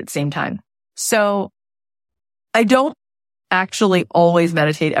meditate at the same time? So I don't actually always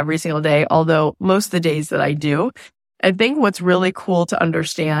meditate every single day, although most of the days that I do. I think what's really cool to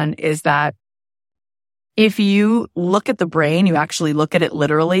understand is that if you look at the brain, you actually look at it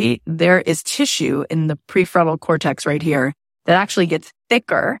literally, there is tissue in the prefrontal cortex right here that actually gets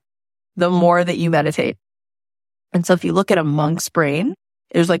thicker the more that you meditate. And so if you look at a monk's brain,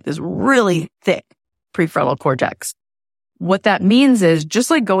 there's like this really thick prefrontal cortex. What that means is just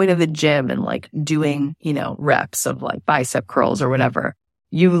like going to the gym and like doing, reps of like bicep curls or whatever,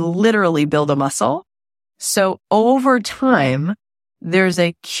 you literally build a muscle. So over time, there's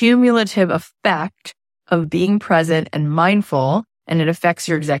a cumulative effect of being present and mindful, and it affects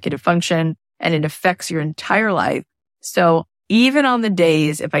your executive function and it affects your entire life. So even on the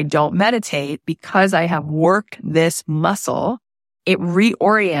days if I don't meditate, because I have worked this muscle, it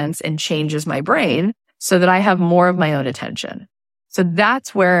reorients and changes my brain so that I have more of my own attention. So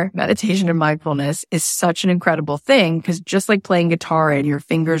that's where meditation and mindfulness is such an incredible thing, because just like playing guitar and your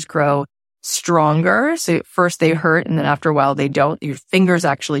fingers grow stronger. So at first they hurt and then after a while they don't. Your fingers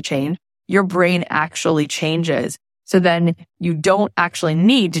actually change. Your brain actually changes. So then you don't actually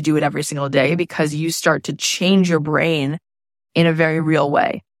need to do it every single day because you start to change your brain in a very real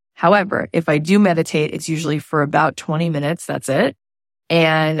way. However, if I do meditate, it's usually for about 20 minutes. That's it.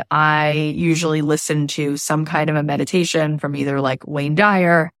 And I usually listen to some kind of a meditation from either like Wayne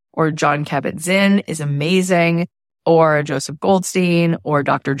Dyer or John Kabat-Zinn is amazing, or Joseph Goldstein or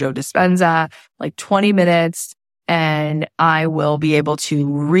Dr. Joe Dispenza, like 20 minutes. And I will be able to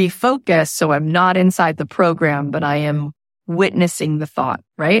refocus. So I'm not inside the program, but I am witnessing the thought,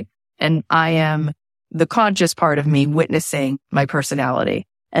 right? And I am the conscious part of me witnessing my personality.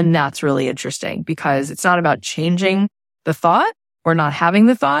 And that's really interesting because it's not about changing the thought or not having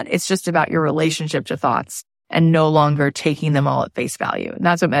the thought. It's just about your relationship to thoughts and no longer taking them all at face value. And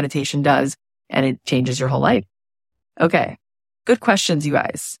that's what meditation does. And it changes your whole life. Okay. Good questions, you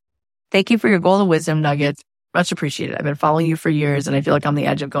guys. Thank you for your golden wisdom nuggets. Much appreciated. I've been following you for years and I feel like I'm on the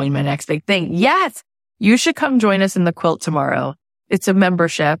edge of going to my next big thing. Yes. You should come join us in the quilt tomorrow. It's a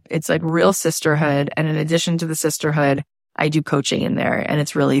membership. It's like real sisterhood. And in addition to the sisterhood, I do coaching in there and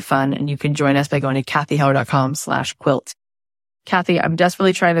it's really fun. And you can join us by going to cathyheller.com/quilt. Cathy, I'm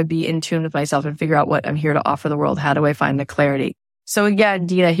desperately trying to be in tune with myself and figure out what I'm here to offer the world. How do I find the clarity? So again,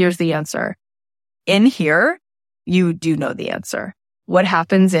 Dina, here's the answer. In here, you do know the answer. What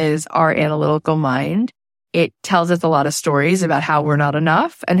happens is our analytical mind, it tells us a lot of stories about how we're not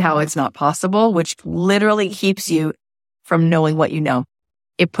enough and how it's not possible, which literally keeps you from knowing what you know.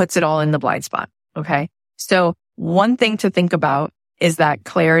 It puts it all in the blind spot. Okay. So one thing to think about is that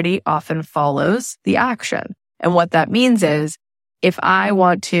clarity often follows the action. And what that means is if I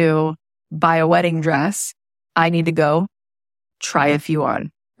want to buy a wedding dress, I need to go try a few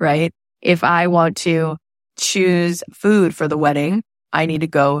on, right? If I want to choose food for the wedding, I need to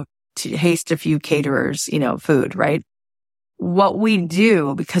go to taste a few caterers, food, right? What we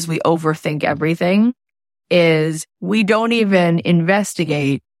do, because we overthink everything, is we don't even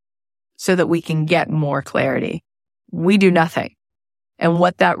investigate so that we can get more clarity. We do nothing. And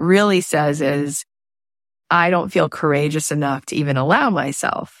what that really says is, I don't feel courageous enough to even allow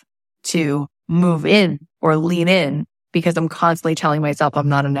myself to move in or lean in because I'm constantly telling myself I'm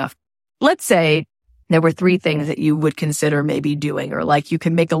not enough. Let's say there were 3 things that you would consider maybe doing, or like you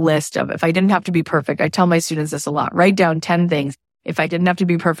can make a list of, if I didn't have to be perfect, I tell my students this a lot, write down 10 things. If I didn't have to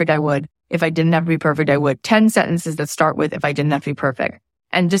be perfect, I would. If I didn't have to be perfect, I would. 10 sentences that start with, if I didn't have to be perfect,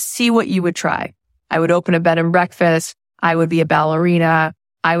 and just see what you would try. I would open a bed and breakfast. I would be a ballerina.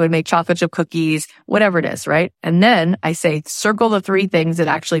 I would make chocolate chip cookies, whatever it is, right? And then I say, circle the 3 things that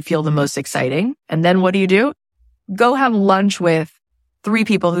actually feel the most exciting. And then what do? Go have lunch with 3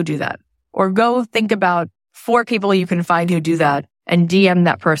 people who do that. Or go think about 4 people you can find who do that and DM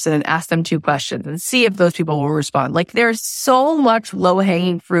that person and ask them 2 questions and see if those people will respond. Like there's so much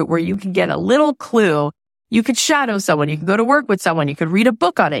low-hanging fruit where you can get a little clue. You could shadow someone. You could go to work with someone. You could read a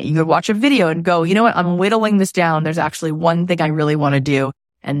book on it. You could watch a video and go, you know what? I'm whittling this down. There's actually one thing I really want to do.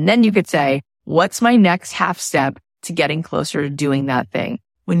 And then you could say, what's my next half step to getting closer to doing that thing?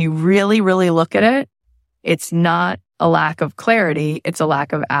 When you really, really look at it, it's not a lack of clarity. It's a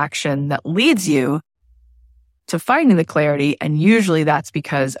lack of action that leads you to finding the clarity. And usually that's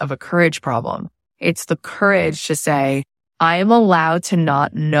because of a courage problem. It's the courage to say, I am allowed to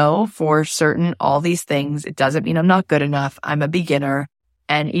not know for certain all these things. It doesn't mean I'm not good enough. I'm a beginner.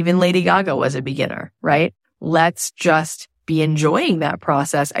 And even Lady Gaga was a beginner, right? Let's just be enjoying that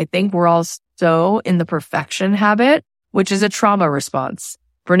process. I think we're all so in the perfection habit, which is a trauma response.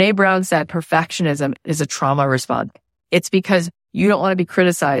 Brene Brown said perfectionism is a trauma response. It's because you don't want to be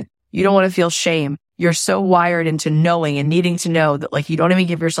criticized. You don't want to feel shame. You're so wired into knowing and needing to know that like you don't even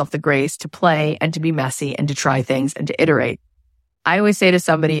give yourself the grace to play and to be messy and to try things and to iterate. I always say to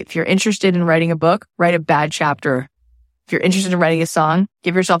somebody, if you're interested in writing a book, write a bad chapter. If you're interested in writing a song,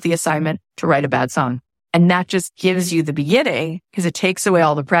 give yourself the assignment to write a bad song. And that just gives you the beginning because it takes away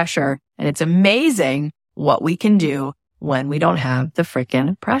all the pressure. And it's amazing what we can do when we don't have the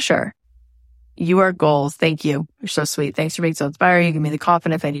freaking pressure. You are goals. Thank you. You're so sweet. Thanks for being so inspiring. You give me the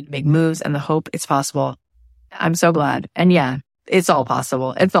confidence I need to make moves and the hope it's possible. I'm so glad. And yeah, it's all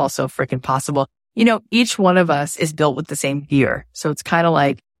possible. It's all so freaking possible. Each one of us is built with the same gear. So it's kind of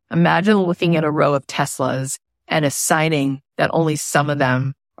like, imagine looking at a row of Teslas and assigning that only some of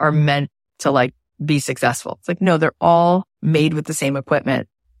them are meant to like be successful. It's like, no, they're all made with the same equipment.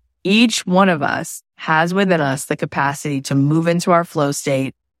 Each one of us has within us the capacity to move into our flow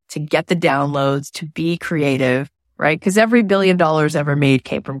state, to get the downloads, to be creative, right? Because every $1 billion ever made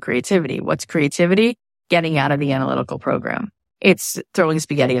came from creativity. What's creativity? Getting out of the analytical program. It's throwing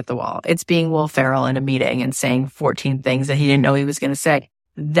spaghetti at the wall. It's being Will Ferrell in a meeting and saying 14 things that he didn't know he was going to say.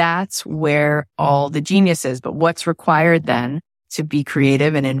 That's where all the genius is. But what's required then to be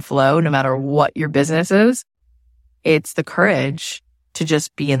creative and in flow, no matter what your business is? It's the courage to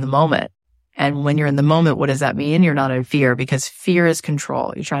just be in the moment. And when you're in the moment, what does that mean? You're not in fear, because fear is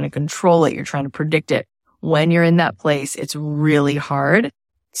control. You're trying to control it. You're trying to predict it. When you're in that place, it's really hard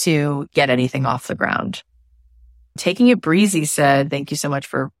to get anything off the ground. Taking It Breezy said, thank you so much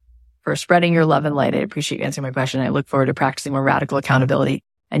for spreading your love and light. I appreciate you answering my question. I look forward to practicing more radical accountability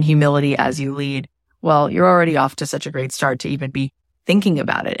and humility as you lead. Well, you're already off to such a great start to even be thinking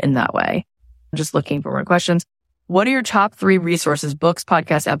about it in that way. I'm just looking for more questions. What are your top 3 resources, books,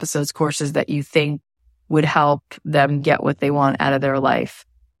 podcasts, episodes, courses that you think would help them get what they want out of their life?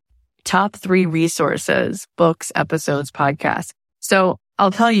 Top 3 resources, books, episodes, podcasts. So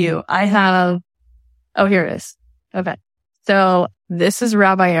I'll tell you, I have, here it is. Okay. So this is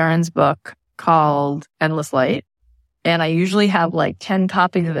Rabbi Aaron's book called Endless Light. And I usually have like 10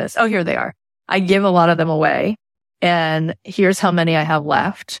 copies of this. Oh, here they are. I give a lot of them away. And here's how many I have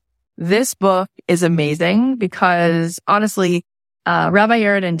left. This book is amazing because honestly, Rabbi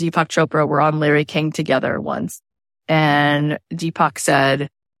Aaron and Deepak Chopra were on Larry King together once. And Deepak said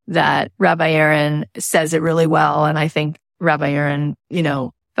that Rabbi Aaron says it really well. And I think Rabbi Aaron,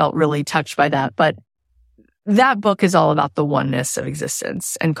 felt really touched by that. But that book is all about the oneness of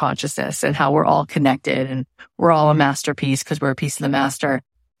existence and consciousness and how we're all connected and we're all a masterpiece because we're a piece of the master.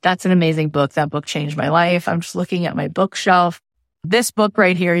 That's an amazing book. That book changed my life. I'm just looking at my bookshelf. This book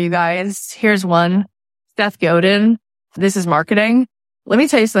right here, you guys, here's one. Seth Godin. This is marketing. Let me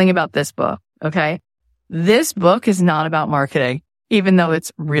tell you something about this book, okay? This book is not about marketing, even though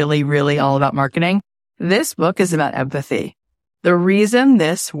it's really, really all about marketing. This book is about empathy. The reason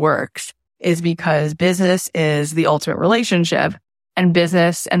this works is because business is the ultimate relationship, and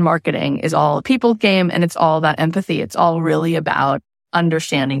business and marketing is all a people game, and it's all about empathy. It's all really about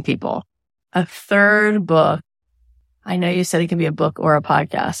understanding people. A third book. I know you said it can be a book or a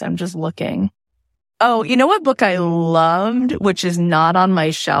podcast. I'm just looking. Oh, you know what book I loved, which is not on my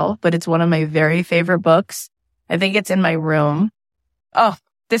shelf, but it's one of my very favorite books. I think it's in my room. Oh,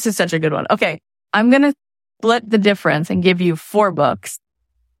 this is such a good one. Okay. I'm going to split the difference and give you 4 books.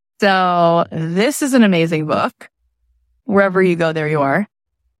 So this is an amazing book. Wherever you go, there you are.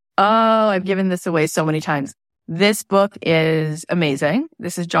 Oh, I've given this away so many times. This book is amazing.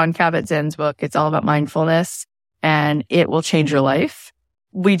 This is John Kabat-Zinn's book. It's all about mindfulness and it will change your life.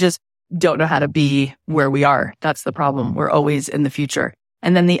 We just don't know how to be where we are. That's the problem. We're always in the future.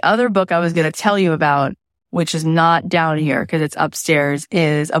 And then the other book I was going to tell you about, which is not down here because it's upstairs,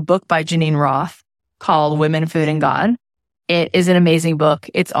 is a book by Janine Roth called Women, Food, and God. It is an amazing book.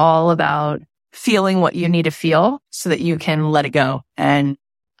 It's all about feeling what you need to feel so that you can let it go and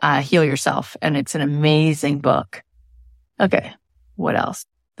heal yourself. And it's an amazing book. Okay. What else?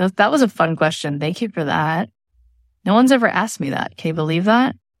 That was a fun question. Thank you for that. No one's ever asked me that. Can you believe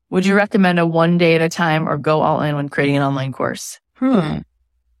that? Would you recommend a 1 day at a time or go all in when creating an online course?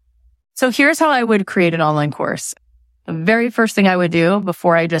 So here's how I would create an online course. The very first thing I would do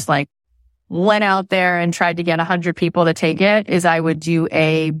before I just went out there and tried to get 100 people to take it is I would do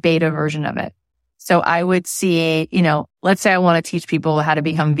a beta version of it. So I would see, let's say I want to teach people how to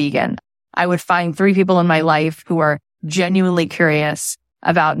become vegan. I would find 3 people in my life who are genuinely curious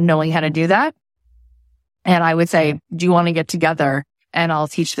about knowing how to do that. And I would say, do you want to get together and I'll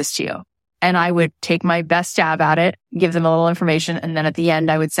teach this to you? And I would take my best stab at it, give them a little information. And then at the end,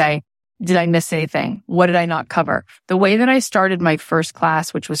 I would say, did I miss anything? What did I not cover? The way that I started my first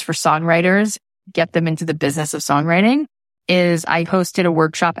class, which was for songwriters, get them into the business of songwriting, is I hosted a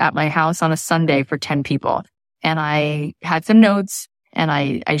workshop at my house on a Sunday for 10 people. And I had some notes and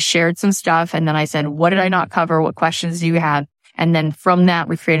I shared some stuff. And then I said, what did I not cover? What questions do you have? And then from that,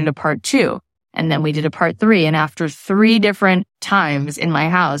 we created a part 2. And then we did a part 3. And after 3 different times in my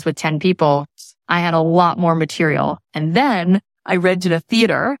house with 10 people, I had a lot more material. And then I rented a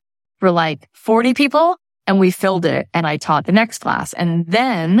theater for 40 people and we filled it and I taught the next class. And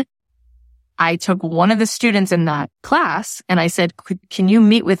then I took one of the students in that class and I said, can you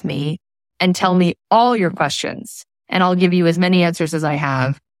meet with me and tell me all your questions? And I'll give you as many answers as I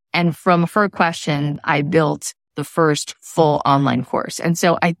have. And from her question, I built the first full online course. And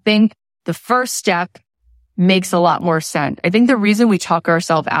so I think the first step makes a lot more sense. I think the reason we talk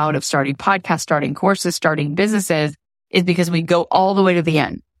ourselves out of starting podcasts, starting courses, starting businesses is because we go all the way to the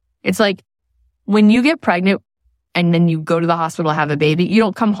end. It's like when you get pregnant and then you go to the hospital to have a baby, you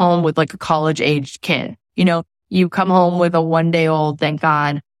don't come home with a college-aged kid. you come home with a 1-day-old, thank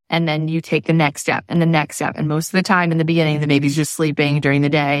God, and then you take the next step and the next step. And most of the time in the beginning, the baby's just sleeping during the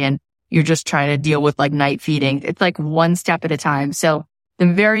day and you're just trying to deal with like night feeding. It's like one step at a time. So the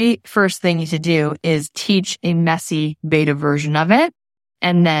very first thing you should do is teach a messy beta version of it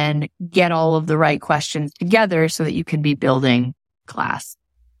and then get all of the right questions together so that you can be building class.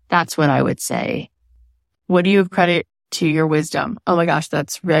 That's what I would say. What do you credit to your wisdom? Oh my gosh,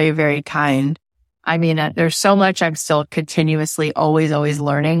 that's very, very kind. I mean, there's so much I'm still continuously always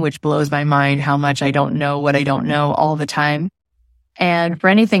learning, which blows my mind how much I don't know what I don't know all the time. And for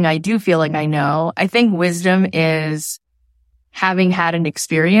anything I do feel like I know, I think wisdom is having had an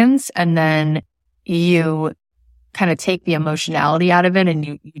experience and then you kind of take the emotionality out of it and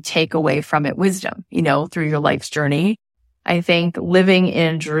you take away from it wisdom, through your life's journey. I think living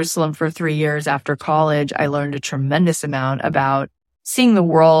in Jerusalem for 3 years after college, I learned a tremendous amount about seeing the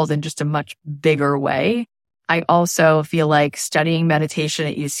world in just a much bigger way. I also feel like studying meditation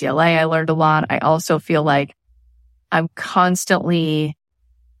at UCLA, I learned a lot. I also feel like I'm constantly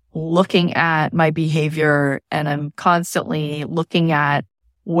looking at my behavior and I'm constantly looking at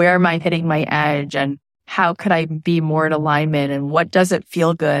where am I hitting my edge and how could I be more in alignment and what doesn't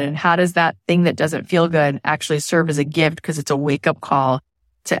feel good and how does that thing that doesn't feel good actually serve as a gift because it's a wake-up call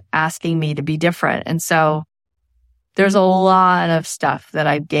to asking me to be different. And so there's a lot of stuff that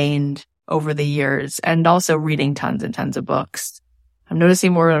I've gained over the years and also reading tons and tons of books. I'm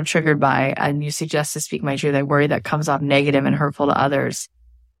noticing more what I'm triggered by, and you suggest to speak my truth. I worry that comes off negative and hurtful to others.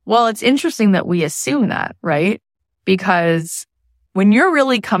 Well, it's interesting that we assume that, right? Because when you're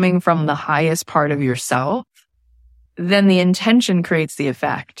really coming from the highest part of yourself, then the intention creates the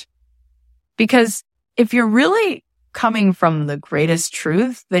effect. Because if you're really coming from the greatest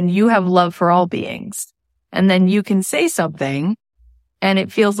truth, then you have love for all beings. And then you can say something and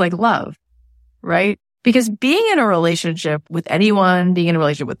it feels like love, right? Because being in a relationship with anyone, being in a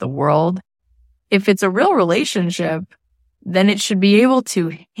relationship with the world, if it's a real relationship, then it should be able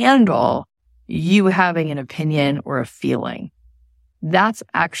to handle you having an opinion or a feeling. That's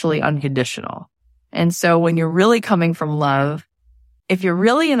actually unconditional. And so when you're really coming from love, if you're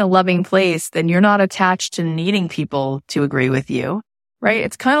really in a loving place, then you're not attached to needing people to agree with you, right?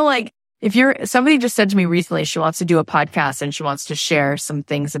 It's kind of like somebody just said to me recently, she wants to do a podcast and she wants to share some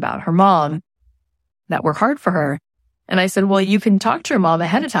things about her mom that were hard for her. And I said, well, you can talk to your mom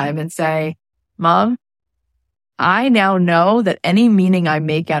ahead of time and say, Mom, I now know that any meaning I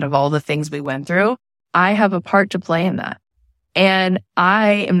make out of all the things we went through, I have a part to play in that. And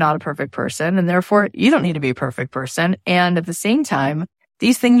I am not a perfect person. And therefore, you don't need to be a perfect person. And at the same time,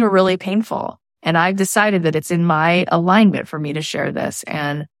 these things were really painful. And I've decided that it's in my alignment for me to share this.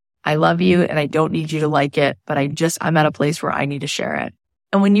 And I love you and I don't need you to like it, but I'm at a place where I need to share it.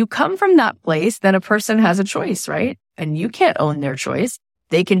 And when you come from that place, then a person has a choice, right? And you can't own their choice.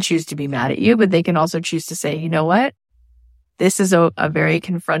 They can choose to be mad at you, but they can also choose to say, you know what? This is a very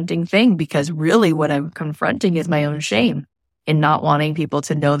confronting thing because really what I'm confronting is my own shame in not wanting people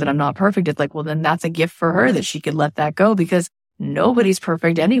to know that I'm not perfect. It's like, well, then that's a gift for her that she could let that go because nobody's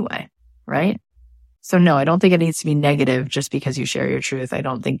perfect anyway, right? So no, I don't think it needs to be negative just because you share your truth. I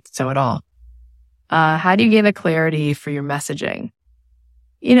don't think so at all. How do you gain the clarity for your messaging?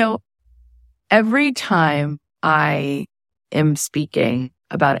 Every time I am speaking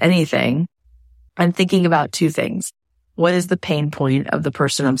about anything, I'm thinking about two things. What is the pain point of the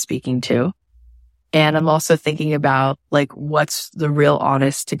person I'm speaking to? And I'm also thinking about what's the real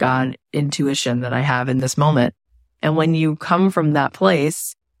honest to God intuition that I have in this moment. And when you come from that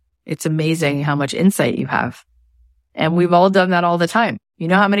place, it's amazing how much insight you have. And we've all done that all the time. You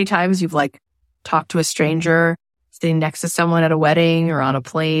know how many times you've talked to a stranger, sitting next to someone at a wedding or on a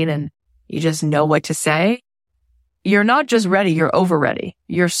plane, and you just know what to say? You're not just ready, you're over ready.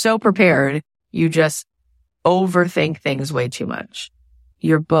 You're so prepared, you just overthink things way too much.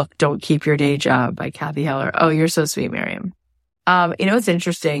 Your book, Don't Keep Your Day Job by Cathy Heller. Oh, you're so sweet, Miriam. It's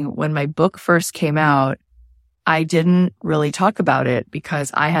interesting. When my book first came out, I didn't really talk about it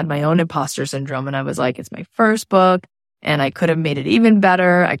because I had my own imposter syndrome and I was like, it's my first book and I could have made it even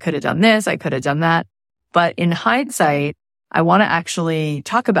better. I could have done this. I could have done that. But in hindsight, I want to actually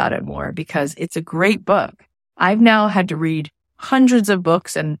talk about it more because it's a great book. I've now had to read hundreds of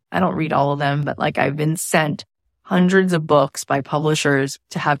books and I don't read all of them, but I've been sent hundreds of books by publishers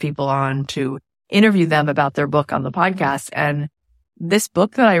to have people on to interview them about their book on the podcast. And this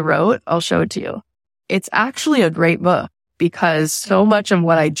book that I wrote, I'll show it to you. It's actually a great book because so much of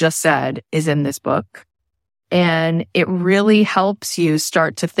what I just said is in this book. And it really helps you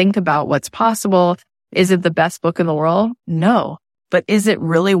start to think about what's possible. Is it the best book in the world? No. But is it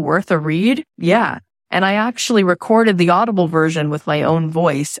really worth a read? Yeah. And I actually recorded the Audible version with my own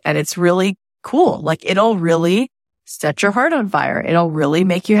voice, and it's really cool. Like, it'll really set your heart on fire. It'll really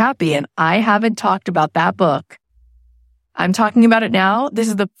make you happy. And I haven't talked about that book. I'm talking about it now. This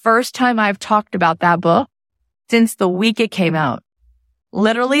is the first time I've talked about that book since the week it came out.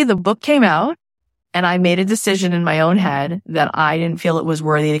 Literally, the book came out, and I made a decision in my own head that I didn't feel it was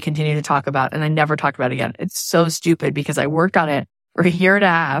worthy to continue to talk about, and I never talked about it again. It's so stupid because I worked on it for a year and a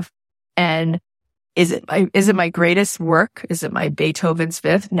half, and is it my greatest work? Is it my Beethoven's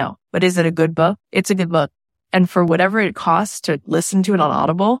Fifth? No. But is it a good book? It's a good book. And for whatever it costs to listen to it on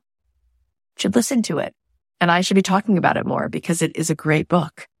Audible, you should listen to it. And I should be talking about it more because it is a great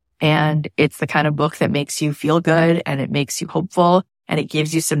book. And it's the kind of book that makes you feel good, and it makes you hopeful, and it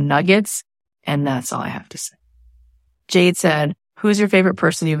gives you some nuggets. And that's all I have to say. Jade said, who's your favorite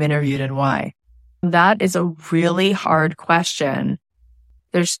person you've interviewed and why? That is a really hard question.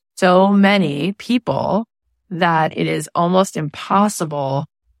 There's so many people that it is almost impossible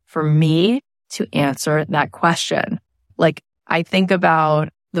for me to answer that question. Like, I think about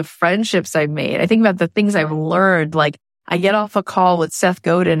the friendships I've made. I think about the things I've learned. Like, I get off a call with Seth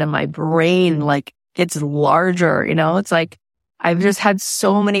Godin and my brain like gets larger. It's like, I've just had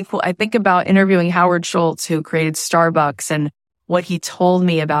so many cool, I think about interviewing Howard Schultz, who created Starbucks, and what he told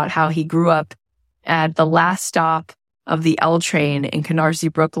me about how he grew up at the last stop of the L train in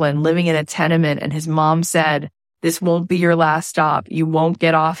Canarsie, Brooklyn, living in a tenement. And his mom said, this won't be your last stop. You won't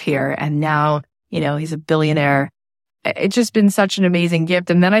get off here. And now, he's a billionaire. It's just been such an amazing gift.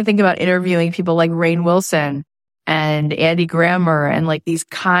 And then I think about interviewing people like Rainn Wilson and Andy Grammer, and like these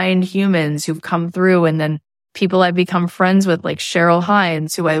kind humans who've come through, and then people I've become friends with, like Cheryl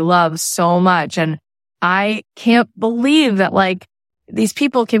Hines, who I love so much. And I can't believe that like these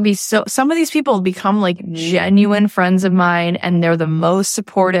people can be some of these people become like genuine friends of mine, and they're the most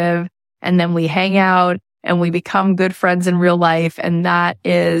supportive. And then we hang out and we become good friends in real life. And that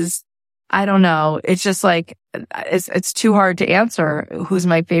is, I don't know. It's just like, it's too hard to answer who's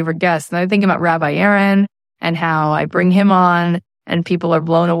my favorite guest. And I think about Rabbi Aaron and how I bring him on and people are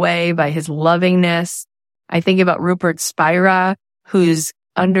blown away by his lovingness. I think about Rupert Spira, whose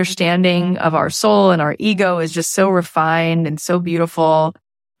understanding of our soul and our ego is just so refined and so beautiful.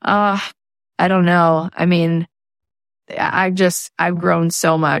 I don't know. I mean, I've grown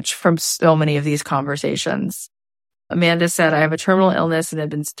so much from so many of these conversations. Amanda said, I have a terminal illness and have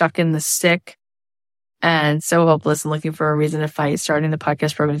been stuck in the sick and so hopeless and looking for a reason to fight. Starting the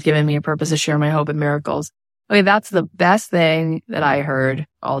podcast program has given me a purpose to share my hope and miracles. Okay, that's the best thing that I heard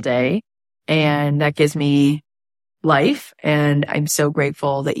all day. And that gives me life. And I'm so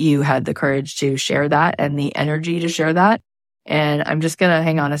grateful that you had the courage to share that and the energy to share that. And I'm just going to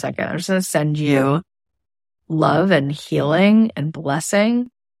hang on a second. I'm just going to send you love and healing and blessing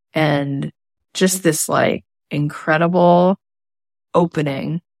and just this like incredible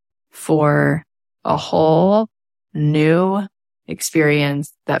opening for a whole new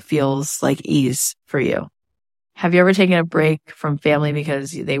experience that feels like ease for you. Have you ever taken a break from family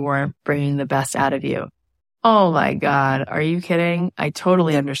because they weren't bringing the best out of you? Oh my God. Are you kidding? I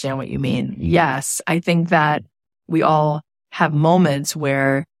totally understand what you mean. Yes. I think that we all have moments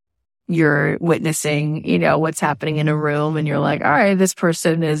where you're witnessing, what's happening in a room and you're like, all right, this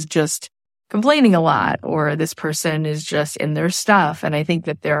person is just complaining a lot, or this person is just in their stuff. And I think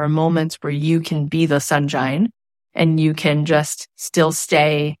that there are moments where you can be the sunshine and you can just still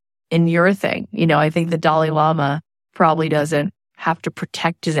stay in your thing. I think the Dalai Lama probably doesn't have to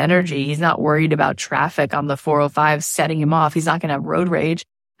protect his energy. He's not worried about traffic on the 405 setting him off. He's not going to have road rage.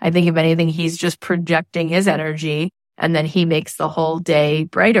 I think if anything, he's just projecting his energy, and then he makes the whole day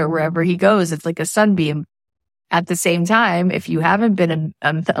brighter wherever he goes. It's like a sunbeam. At the same time, if you haven't been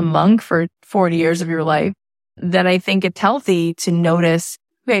a monk for 40 years of your life, then I think it's healthy to notice,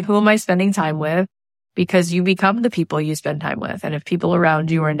 okay, who am I spending time with? Because you become the people you spend time with. And if people around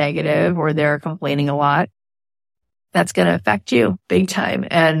you are negative or they're complaining a lot, that's going to affect you big time.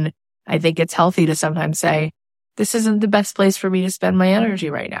 And I think it's healthy to sometimes say, this isn't the best place for me to spend my energy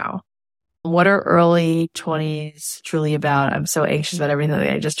right now. What are early 20s truly about? I'm so anxious about everything.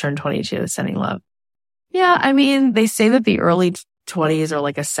 I just turned 22, sending love. Yeah, I mean, they say that the early 20s are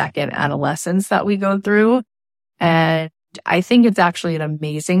like a second adolescence that we go through. And I think it's actually an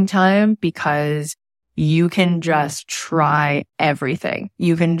amazing time because you can just try everything.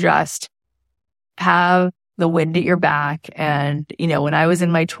 You can just have the wind at your back. And, when I was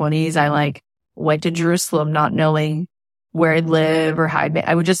in my 20s, I went to Jerusalem not knowing where I'd live or how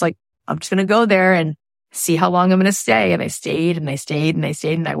I would just I'm just going to go there and see how long I'm going to stay. And I stayed and I stayed and I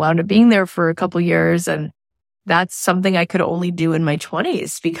stayed. And I wound up being there for a couple years. And that's something I could only do in my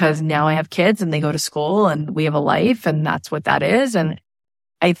 20s because now I have kids and they go to school and we have a life and that's what that is. And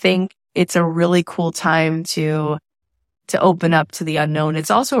I think it's a really cool time to open up to the unknown.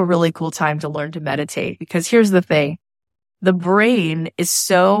 It's also a really cool time to learn to meditate because here's the thing. The brain is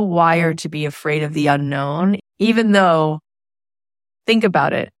so wired to be afraid of the unknown, even though, think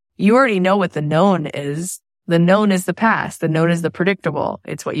about it, you already know what the known is. The known is the past. The known is the predictable.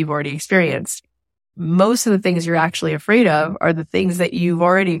 It's what you've already experienced. Most of the things you're actually afraid of are the things that you've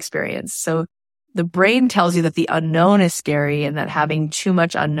already experienced. So the brain tells you that the unknown is scary and that having too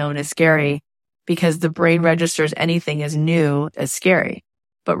much unknown is scary because the brain registers anything as new as scary.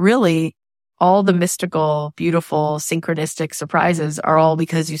 But really, all the mystical, beautiful, synchronistic surprises are all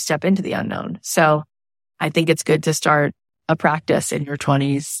because you step into the unknown. So I think it's good to start a practice in your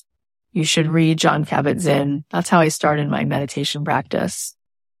 20s. You should read Jon Kabat-Zinn. That's how I started my meditation practice.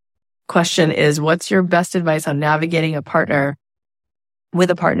 Question is, what's your best advice on navigating a partner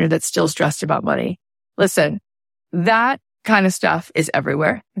that's still stressed about money? Listen, that kind of stuff is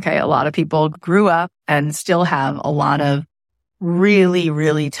everywhere. Okay. A lot of people grew up and still have a lot of really,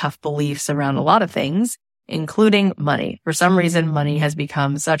 really tough beliefs around a lot of things, including money. For some reason, money has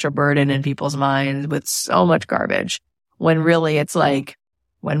become such a burden in people's minds with so much garbage when really it's like,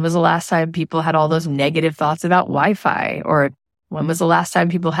 when was the last time people had all those negative thoughts about Wi-Fi? Or when was the last time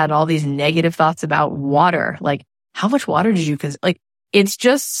people had all these negative thoughts about water? Like, how much water did you consume? Like, it's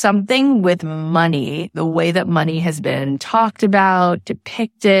just something with money, the way that money has been talked about,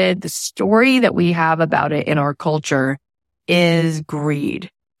 depicted, the story that we have about it in our culture is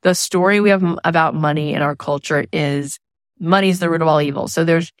greed. The story we have about money in our culture is money's the root of all evil. So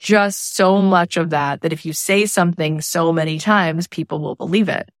there's just so much of that if you say something so many times, people will believe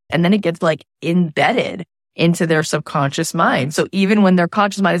it. And then it gets like embedded into their subconscious mind. So even when their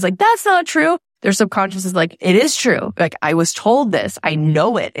conscious mind is like, that's not true, their subconscious is like, it is true. Like, I was told this. I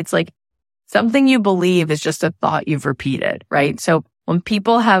know it. It's like something you believe is just a thought you've repeated, right? So when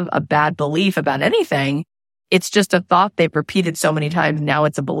people have a bad belief about anything, it's just a thought they've repeated so many times. Now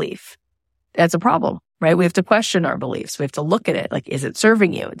it's a belief. That's a problem, right? We have to question our beliefs. We have to look at it. Like, is it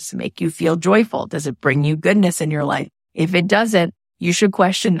serving you? Does it make you feel joyful? Does it bring you goodness in your life? If it doesn't, you should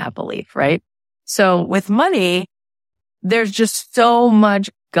question that belief, right? So with money, there's just so much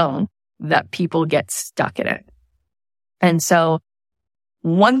gunk that people get stuck in it. And so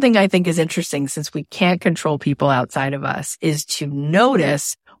one thing I think is interesting, since we can't control people outside of us, is to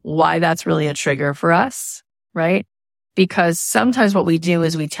notice why that's really a trigger for us, right? Because sometimes what we do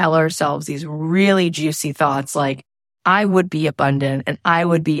is we tell ourselves these really juicy thoughts like, I would be abundant and I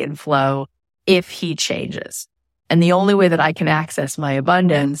would be in flow if he changes. And the only way that I can access my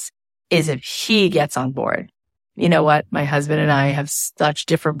abundance is if he gets on board. You know what? My husband and I have such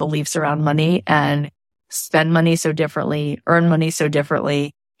different beliefs around money and spend money so differently, earn money so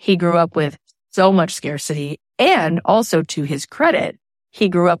differently. He grew up with so much scarcity, and also, to his credit, he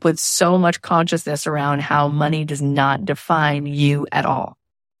grew up with so much consciousness around how money does not define you at all.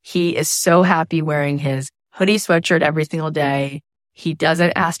 He is so happy wearing his hoodie sweatshirt every single day. He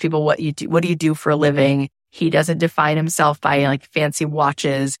doesn't ask people what do you do for a living? He doesn't define himself by like fancy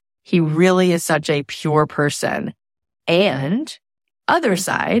watches. He really is such a pure person. And other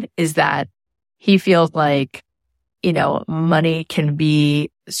side is that he feels like, money can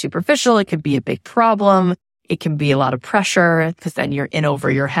be superficial. It can be a big problem. It can be a lot of pressure because then you're in over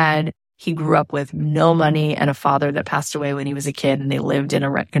your head. He grew up with no money and a father that passed away when he was a kid, and they lived in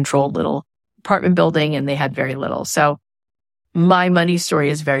a rent-controlled little apartment building and they had very little. So my money story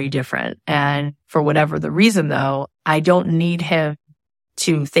is very different. And for whatever the reason, though, I don't need him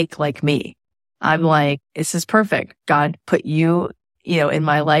to think like me. I'm like, this is perfect. God put you, in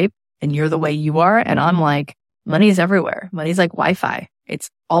my life, and you're the way you are. And I'm like, money's everywhere. Money's like Wi-Fi. It's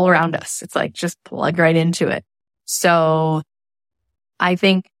all around us. It's like, just plug right into it. So I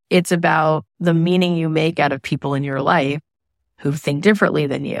think it's about the meaning you make out of people in your life who think differently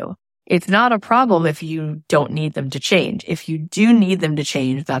than you. It's not a problem if you don't need them to change. If you do need them to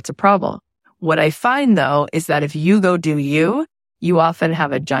change, that's a problem. What I find, though, is that if you go do you often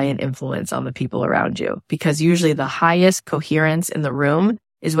have a giant influence on the people around you, because usually the highest coherence in the room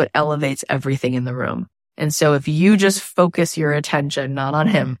is what elevates everything in the room. And so if you just focus your attention, not on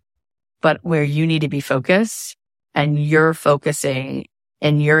him, but where you need to be focused, and you're focusing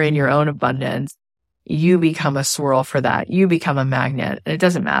and you're in your own abundance, you become a swirl for that. You become a magnet. And it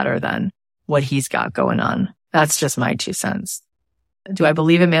doesn't matter then what he's got going on. That's just my 2 cents. Do I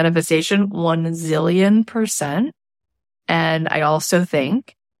believe in manifestation? 1,000,000%. And I also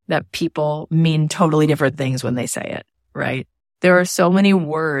think that people mean totally different things when they say it, right? There are so many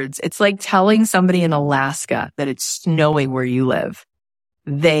words. It's like telling somebody in Alaska that it's snowing where you live.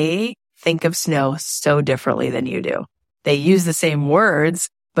 They think of snow so differently than you do. They use the same words,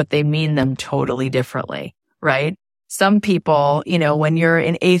 but they mean them totally differently, right? Some people, when you're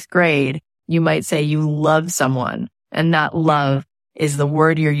in 8th grade, you might say you love someone, and that love is the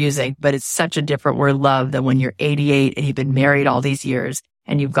word you're using, but it's such a different word, love, than when you're 88 and you've been married all these years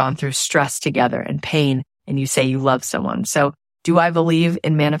and you've gone through stress together and pain and you say you love someone. So do I believe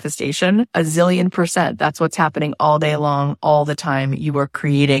in manifestation? 1,000,000%. That's what's happening all day long, all the time. You are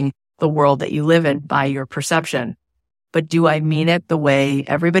creating the world that you live in by your perception. But do I mean it the way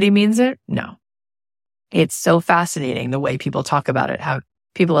everybody means it? No. It's so fascinating the way people talk about it, how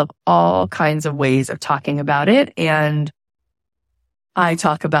people have all kinds of ways of talking about it. And I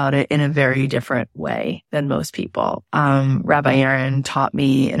talk about it in a very different way than most people. Rabbi Aaron taught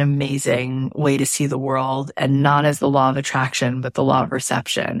me an amazing way to see the world, and not as the law of attraction, but the law of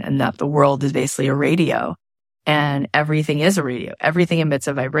perception, and that the world is basically a radio, and everything is a radio. Everything emits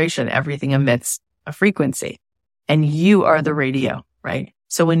a vibration. Everything emits a frequency, and you are the radio, right?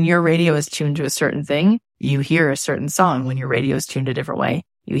 So when your radio is tuned to a certain thing, you hear a certain song. When your radio is tuned a different way,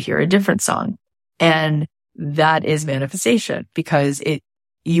 you hear a different song. And that is manifestation, because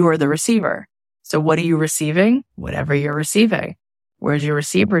you are the receiver. So what are you receiving? Whatever you're receiving. Where's your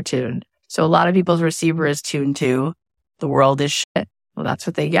receiver tuned? So a lot of people's receiver is tuned to the world is shit. Well, that's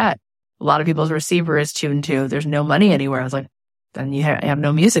what they get. A lot of people's receiver is tuned to there's no money anywhere. I was like, then you have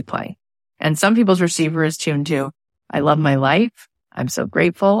no music playing. And some people's receiver is tuned to I love my life. I'm so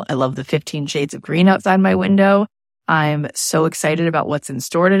grateful. I love the 15 shades of green outside my window. I'm so excited about what's in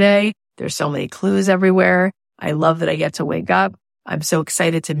store today. There's so many clues everywhere. I love that I get to wake up. I'm so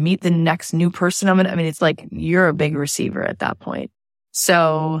excited to meet the next new person. It's like you're a big receiver at that point.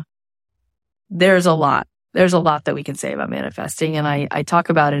 So there's a lot. There's a lot that we can say about manifesting. And I talk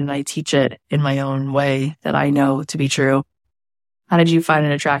about it and I teach it in my own way that I know to be true. How did you find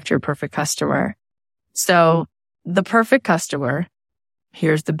and attract your perfect customer? So the perfect customer,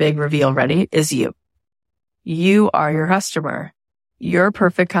 here's the big reveal, ready, is you. You are your customer. Your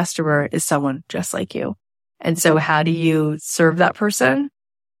perfect customer is someone just like you. And so how do you serve that person?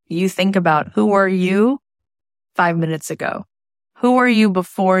 You think about, who are you 5 minutes ago? Who are you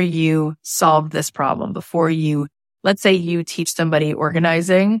before you solved this problem? Let's say you teach somebody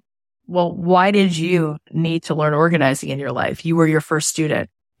organizing. Well, why did you need to learn organizing in your life? You were your first student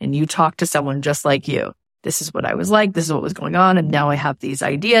and you talked to someone just like you. This is what I was like. This is what was going on. And now I have these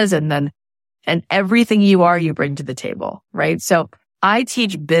ideas, and everything you are, you bring to the table, right? So I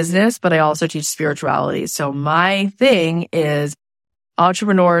teach business, but I also teach spirituality. So my thing is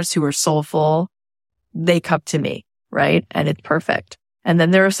entrepreneurs who are soulful, they come to me, right? And it's perfect. And then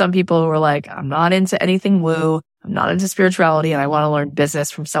there are some people who are like, I'm not into anything woo. I'm not into spirituality, and I want to learn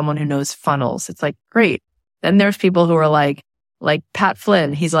business from someone who knows funnels. It's like, great. Then there's people who are like Pat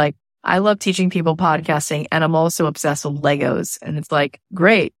Flynn. He's like, I love teaching people podcasting, and I'm also obsessed with Legos. And it's like,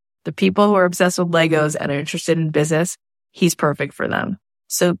 great. The people who are obsessed with Legos and are interested in business, he's perfect for them.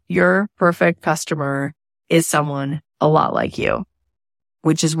 So your perfect customer is someone a lot like you,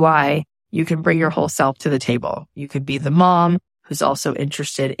 which is why you can bring your whole self to the table. You could be the mom who's also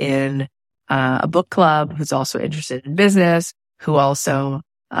interested in a book club, who's also interested in business, who also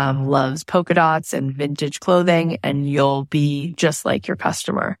loves polka dots and vintage clothing, and you'll be just like your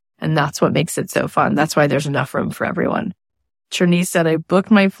customer. And that's what makes it so fun. That's why there's enough room for everyone. Trinise said, I booked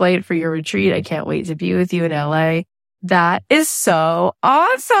my flight for your retreat. I can't wait to be with you in LA. That is so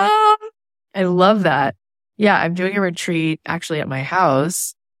awesome. I love that. Yeah, I'm doing a retreat actually at my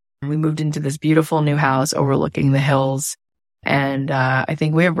house. We moved into this beautiful new house overlooking the hills. And I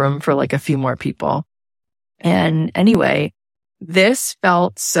think we have room for like a few more people. And anyway, this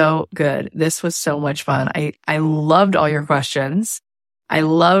felt so good. This was so much fun. I loved all your questions. I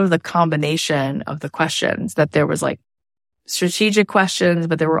love the combination of the questions, that there was like strategic questions,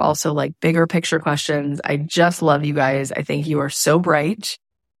 but there were also like bigger picture questions. I just love you guys. I think you are so bright,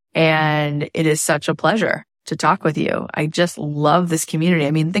 and it is such a pleasure to talk with you. I just love this community.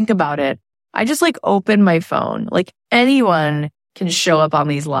 I mean, think about it. I just like open my phone. Like anyone can show up on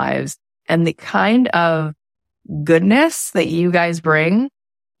these lives, and the kind of goodness that you guys bring,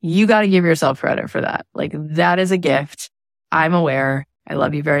 you got to give yourself credit for that. Like that is a gift. I'm aware. I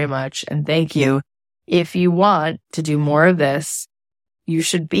love you very much. And thank you. If you want to do more of this, you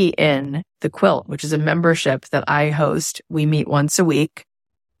should be in the Quilt, which is a membership that I host. We meet once a week.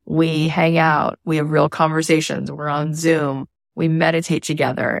 We hang out. We have real conversations. We're on Zoom. We meditate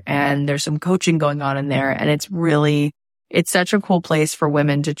together, and there's some coaching going on in there. And it's such a cool place for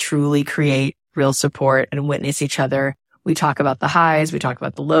women to truly create real support and witness each other We talk about the highs. We talk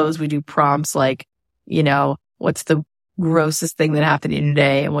about the lows. We do prompts like, what's the grossest thing that happened to you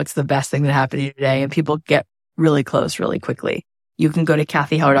today and what's the best thing that happened to you today? And people get really close really quickly. You can go to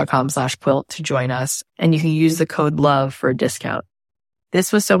cathyheller.com/quilt to join us, and you can use the code LOVE for a discount.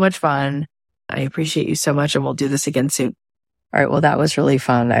 This was so much fun. I appreciate you so much, and we'll do this again soon. All right. Well, that was really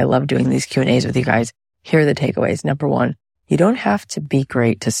fun. I love doing these Q&As with you guys. Here are the takeaways. Number one, you don't have to be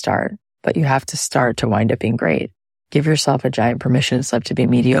great to start, but you have to start to wind up being great. Give yourself a giant permission slip to be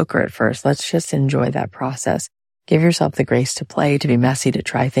mediocre at first. Let's just enjoy that process. Give yourself the grace to play, to be messy, to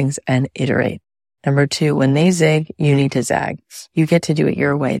try things and iterate. Number two, when they zig, you need to zag. You get to do it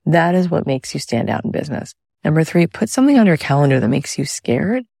your way. That is what makes you stand out in business. Number three, put something on your calendar that makes you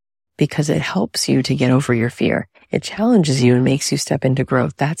scared because it helps you to get over your fear. It challenges you and makes you step into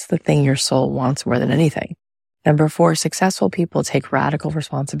growth. That's the thing your soul wants more than anything. Number four, successful people take radical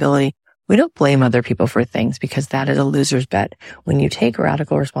responsibility. We don't blame other people for things because that is a loser's bet. When you take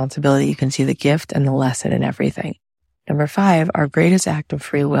radical responsibility, you can see the gift and the lesson in everything. Number five, our greatest act of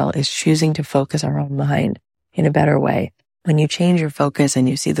free will is choosing to focus our own mind in a better way. When you change your focus and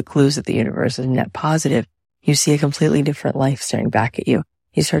you see the clues that the universe is net positive, you see a completely different life staring back at you.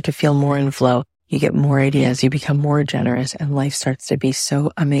 You start to feel more in flow. You get more ideas. You become more generous and life starts to be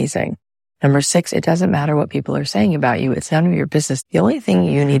so amazing. Number six, it doesn't matter what people are saying about you. It's none of your business. The only thing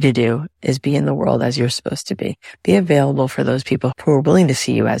you need to do is be in the world as you're supposed to be. Be available for those people who are willing to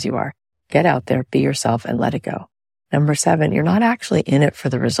see you as you are. Get out there, be yourself, and let it go. Number seven, you're not actually in it for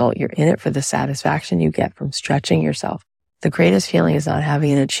the result. You're in it for the satisfaction you get from stretching yourself. The greatest feeling is not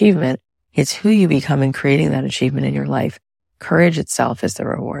having an achievement. It's who you become in creating that achievement in your life. Courage itself is the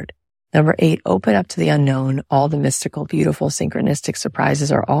reward. Number eight, open up to the unknown. All the mystical, beautiful, synchronistic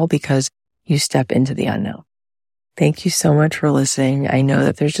surprises are all because you step into the unknown. Thank you so much for listening. I know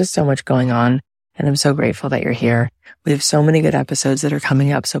that there's just so much going on, and I'm so grateful that you're here. We have so many good episodes that are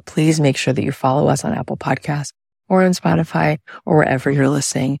coming up, so please make sure that you follow us on Apple Podcasts or on Spotify or wherever you're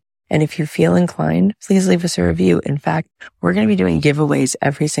listening. And if you feel inclined, please leave us a review. In fact, we're going to be doing giveaways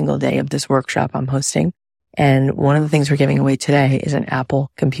every single day of this workshop I'm hosting. And one of the things we're giving away today is an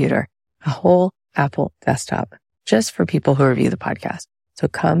Apple computer, a whole Apple desktop, just for people who review the podcast. So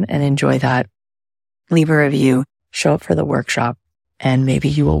come and enjoy that. Leave a review, show up for the workshop, and maybe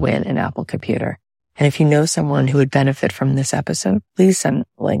you will win an Apple computer. And if you know someone who would benefit from this episode, please send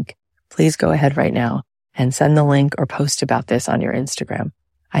a link. Please go ahead right now and send the link or post about this on your Instagram.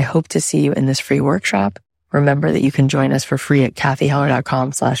 I hope to see you in this free workshop. Remember that you can join us for free at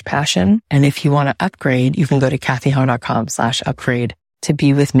cathyheller.com/passion. And if you want to upgrade, you can go to cathyheller.com/upgrade to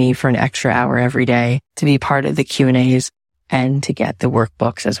be with me for an extra hour every day, to be part of the Q&As, and to get the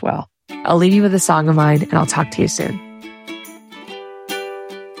workbooks as well. I'll leave you with a song of mine, and I'll talk to you soon.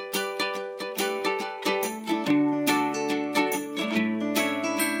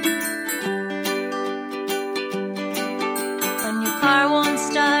 When your car won't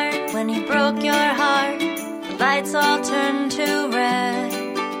start, when you broke your heart, the lights all turn to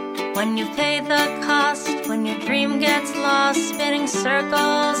red. When you pay the cost, when your dream gets lost, spinning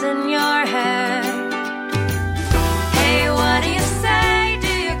circles in your head.